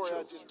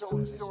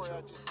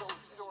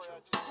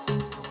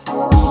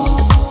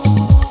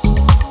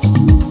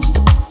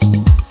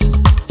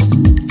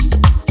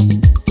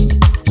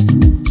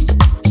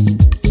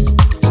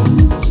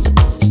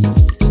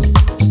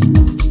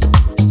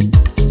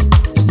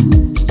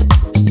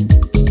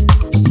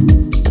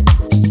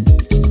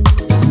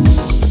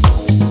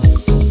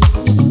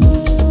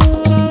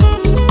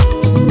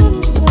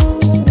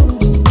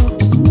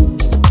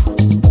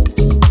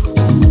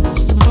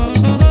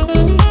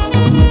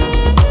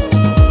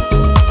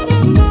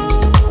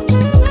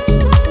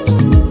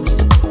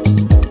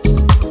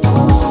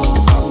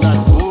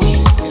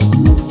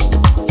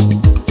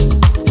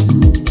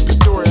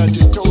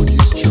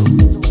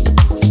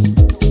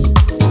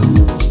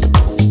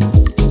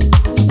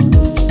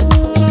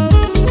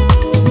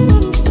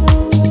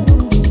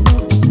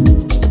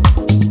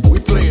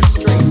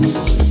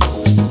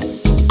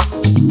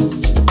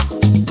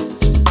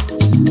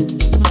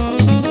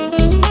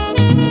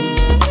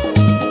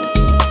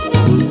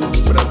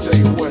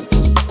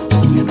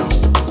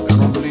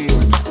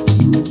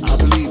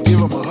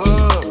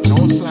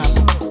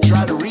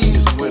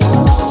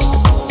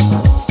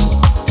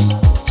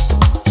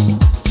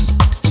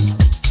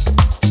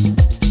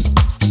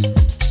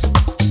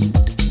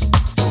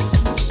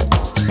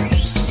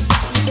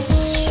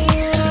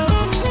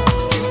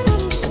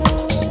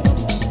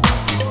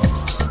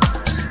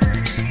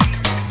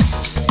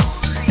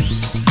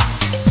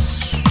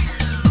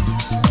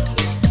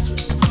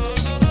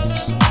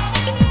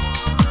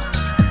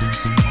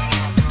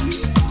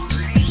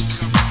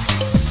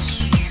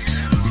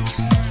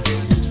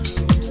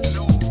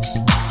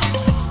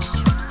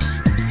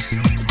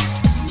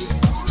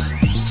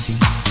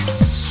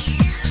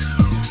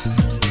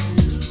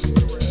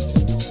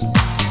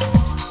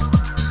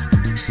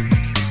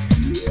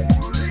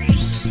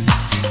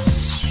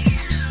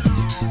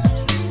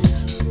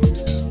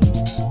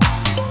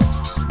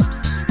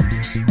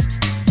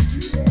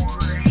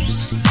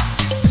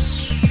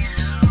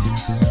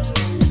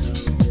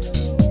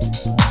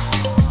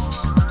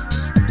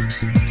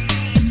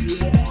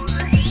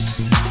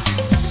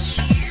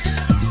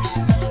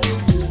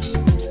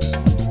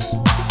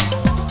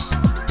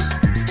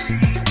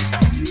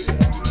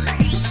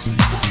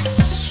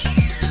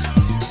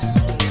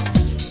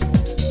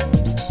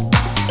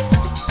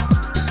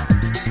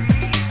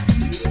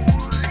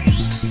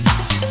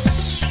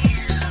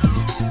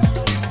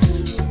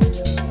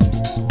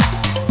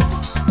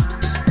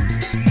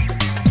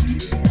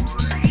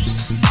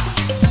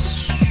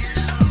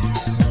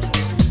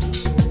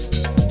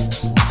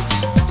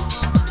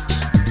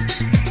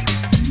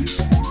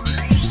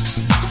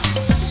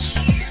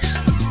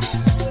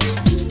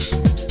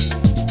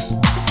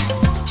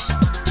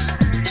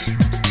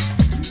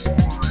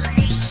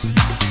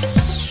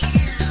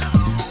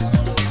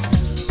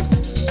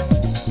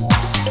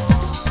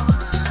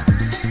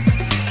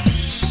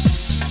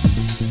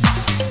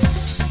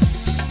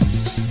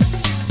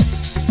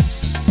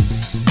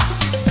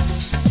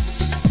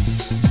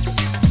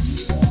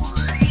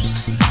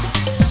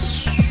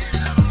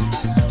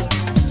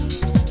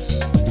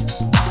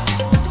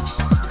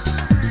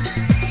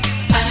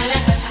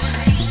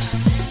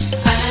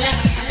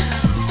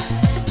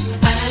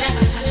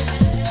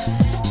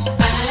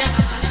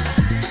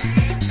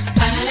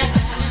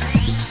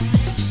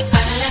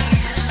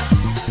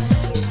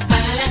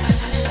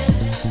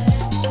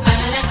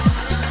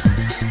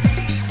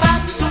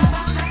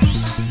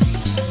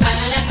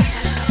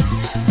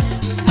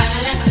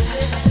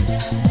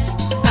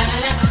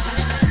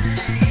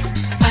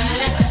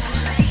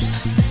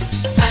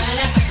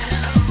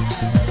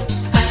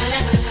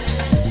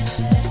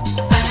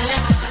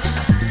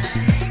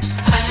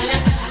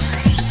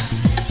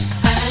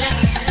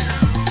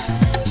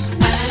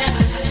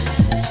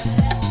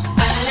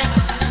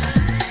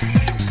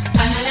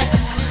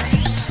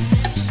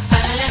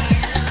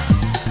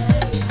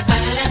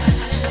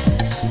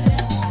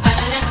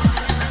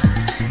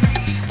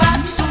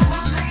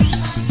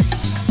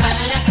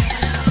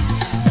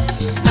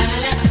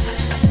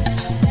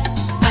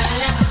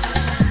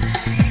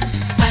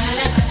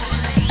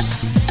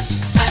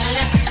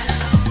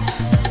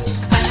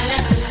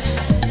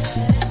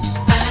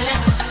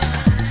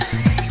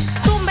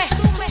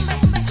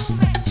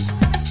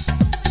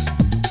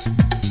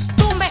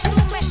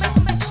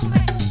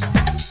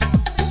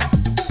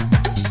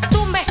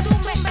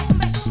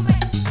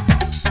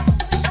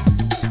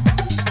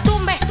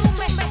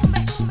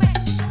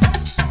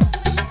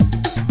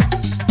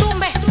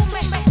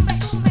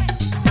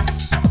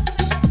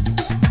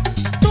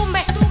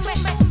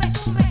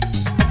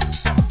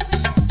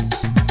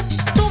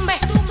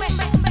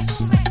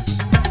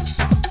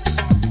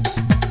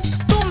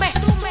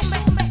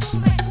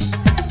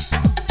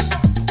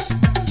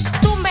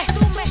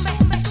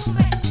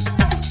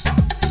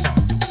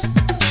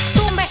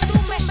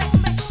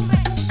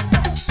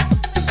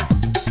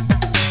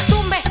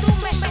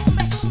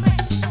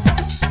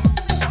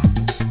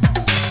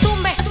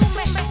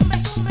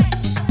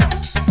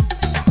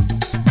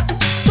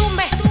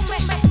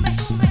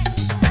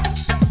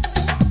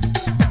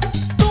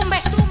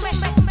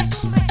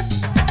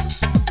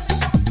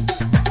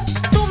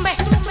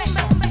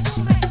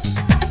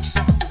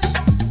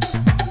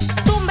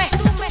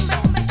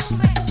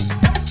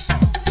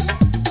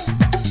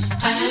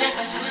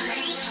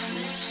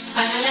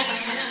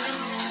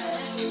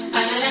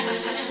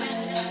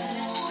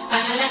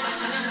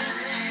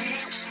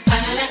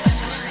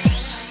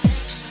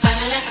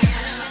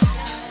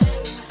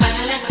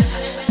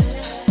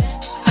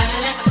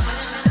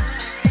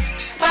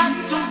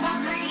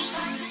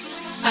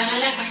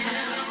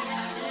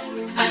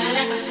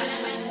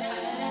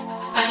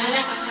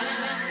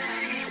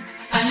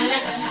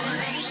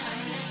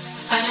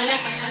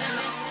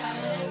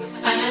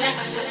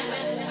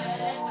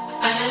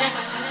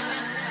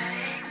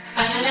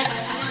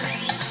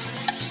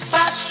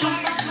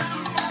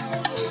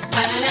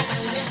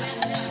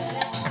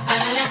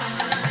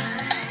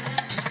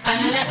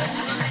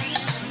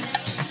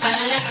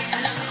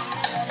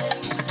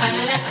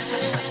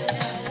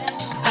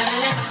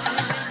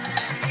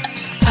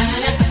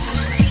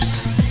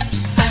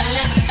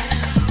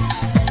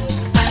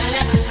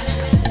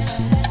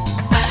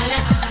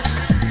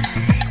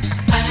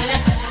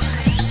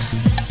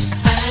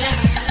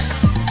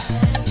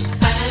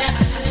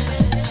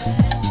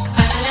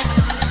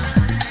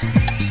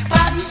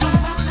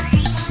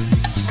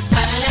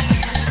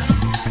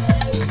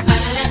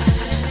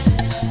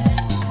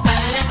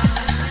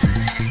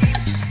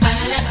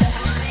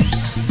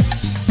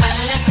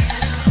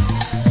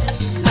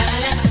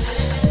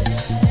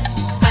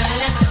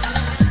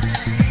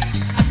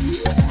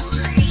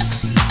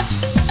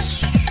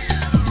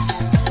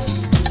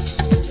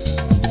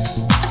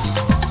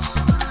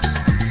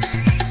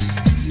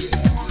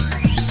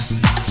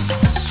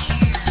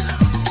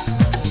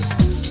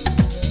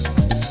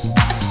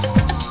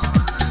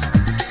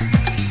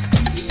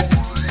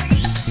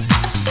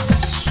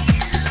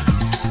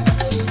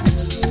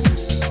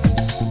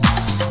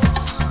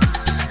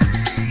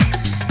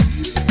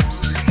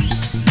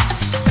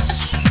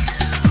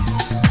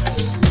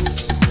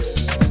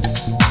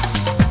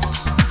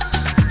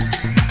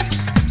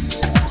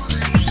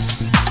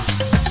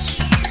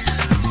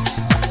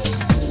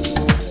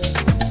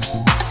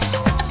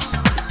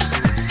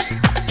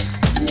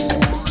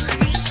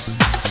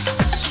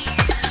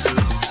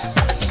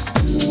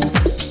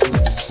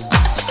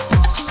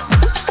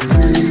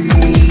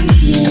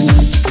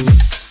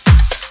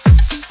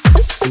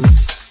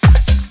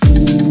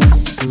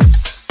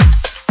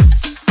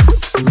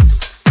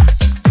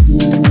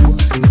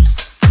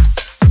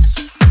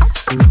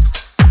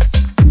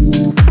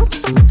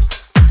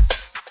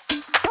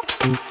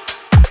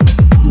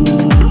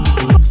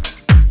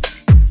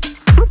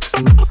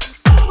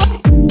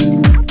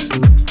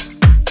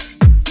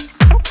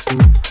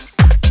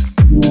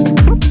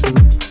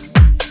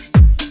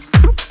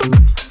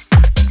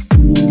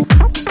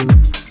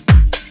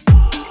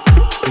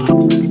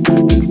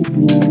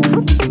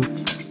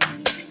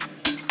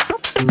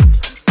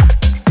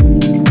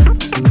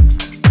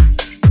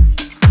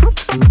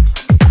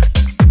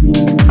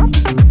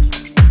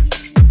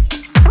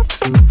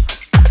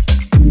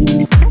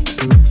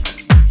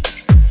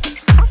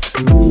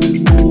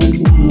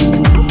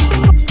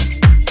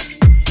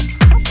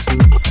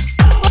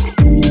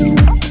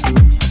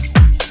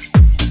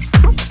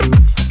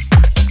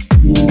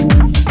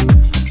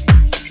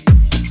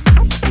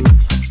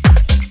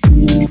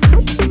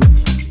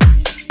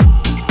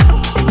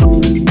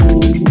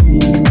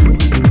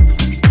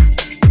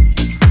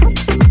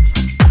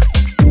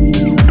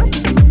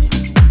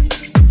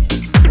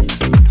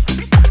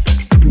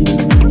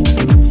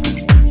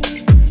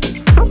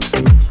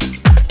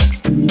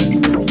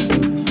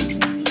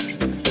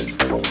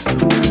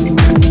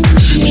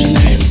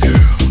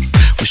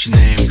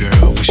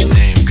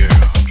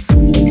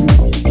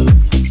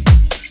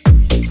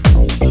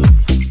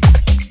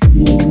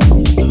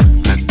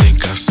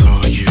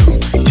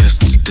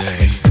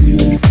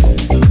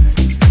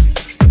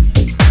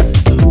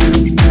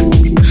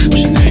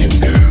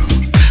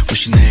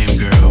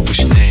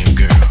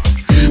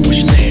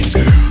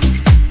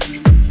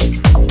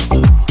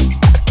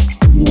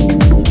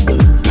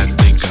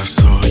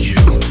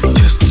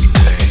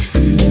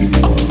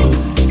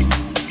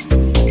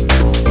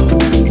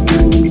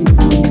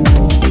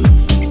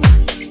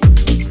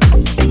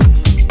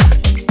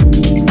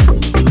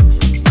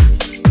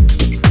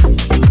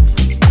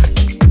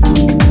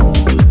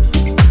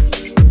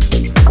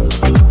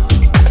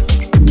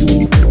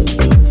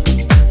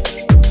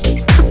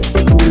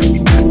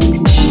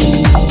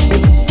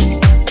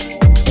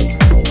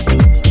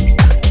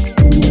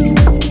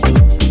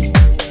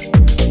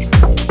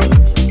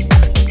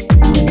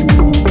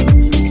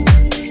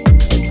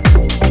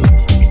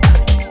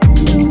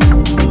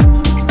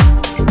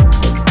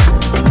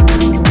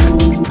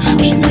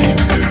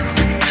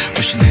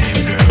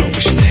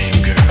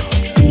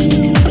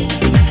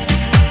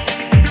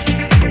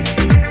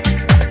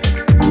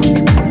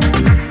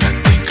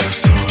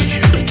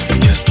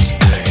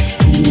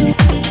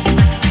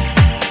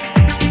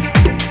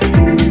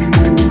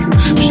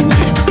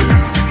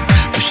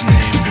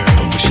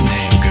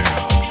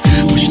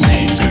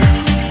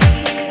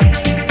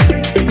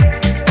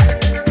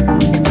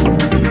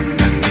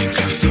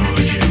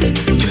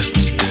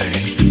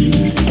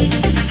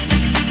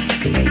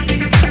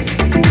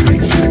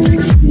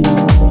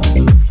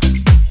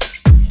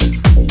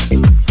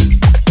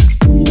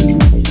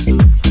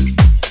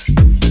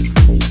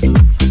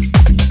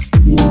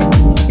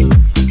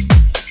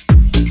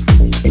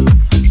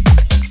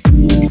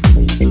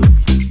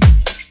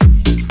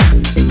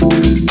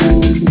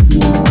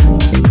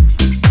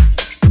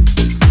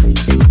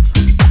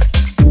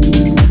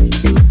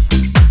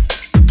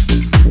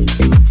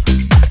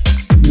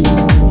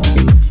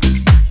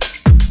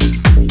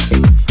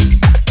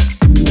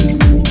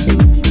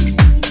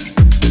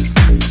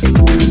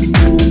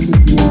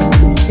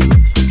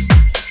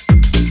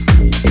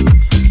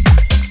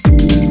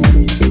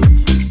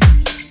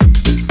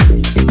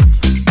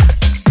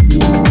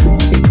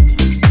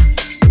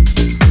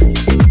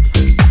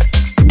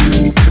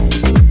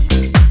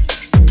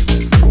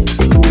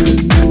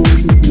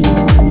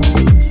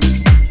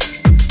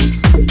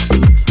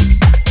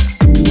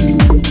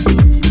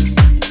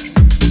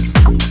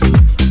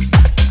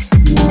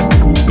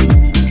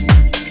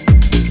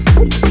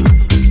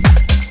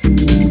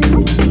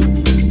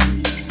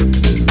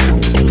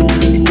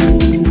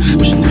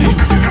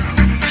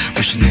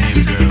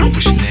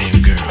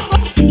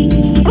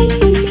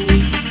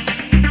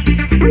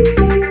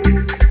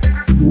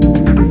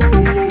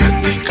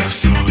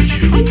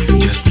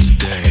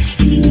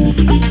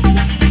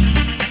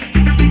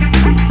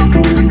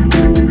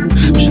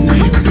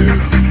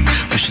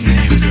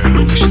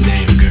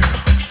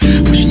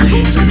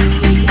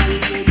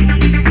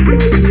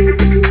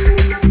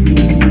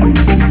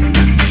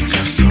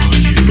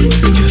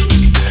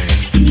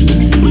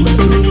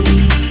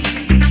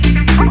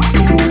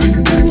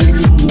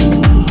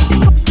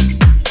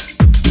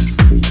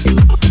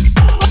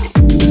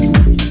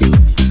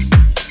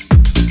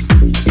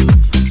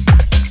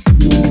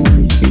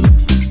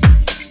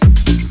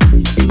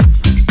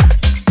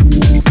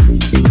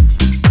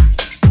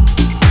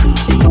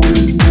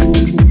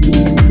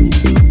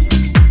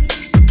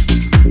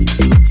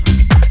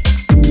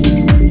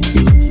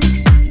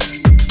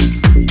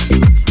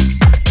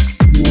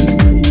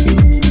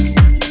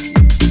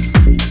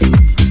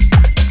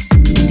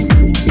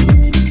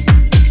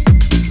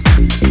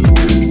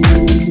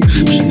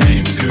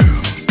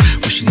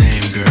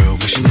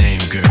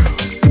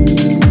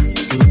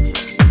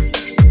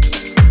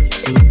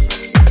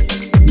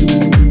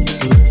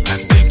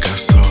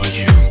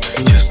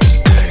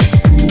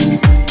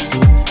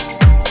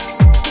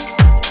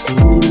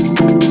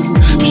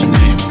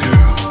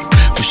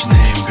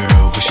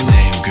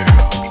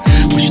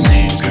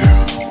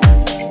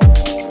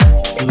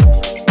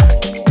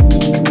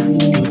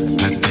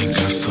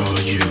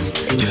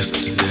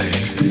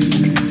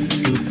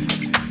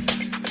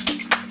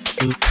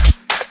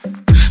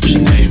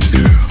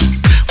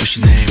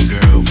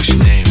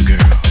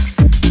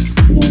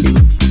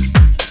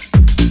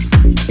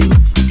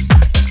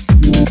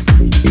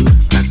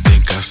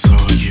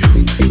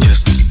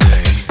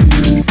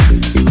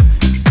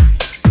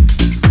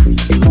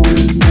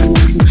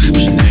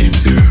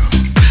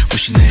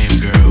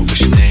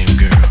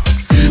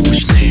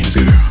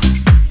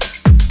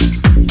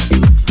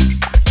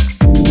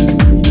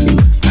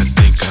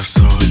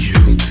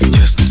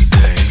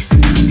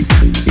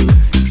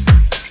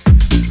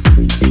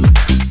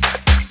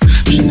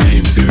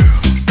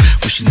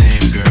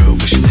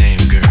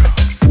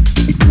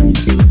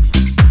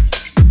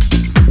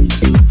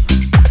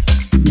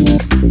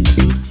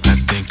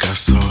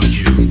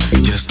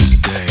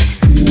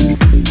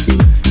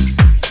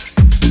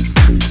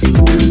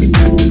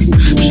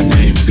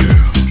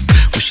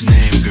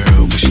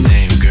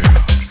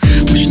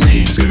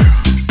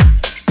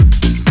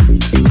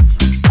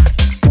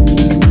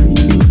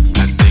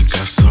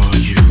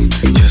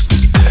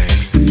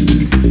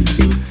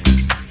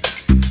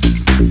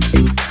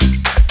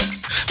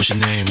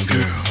 your name,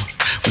 girl?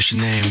 What's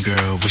your name,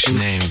 girl? What's your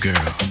name, girl?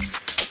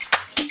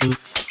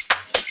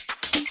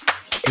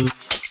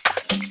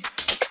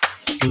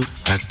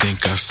 I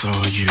think I saw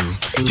you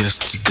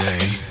yesterday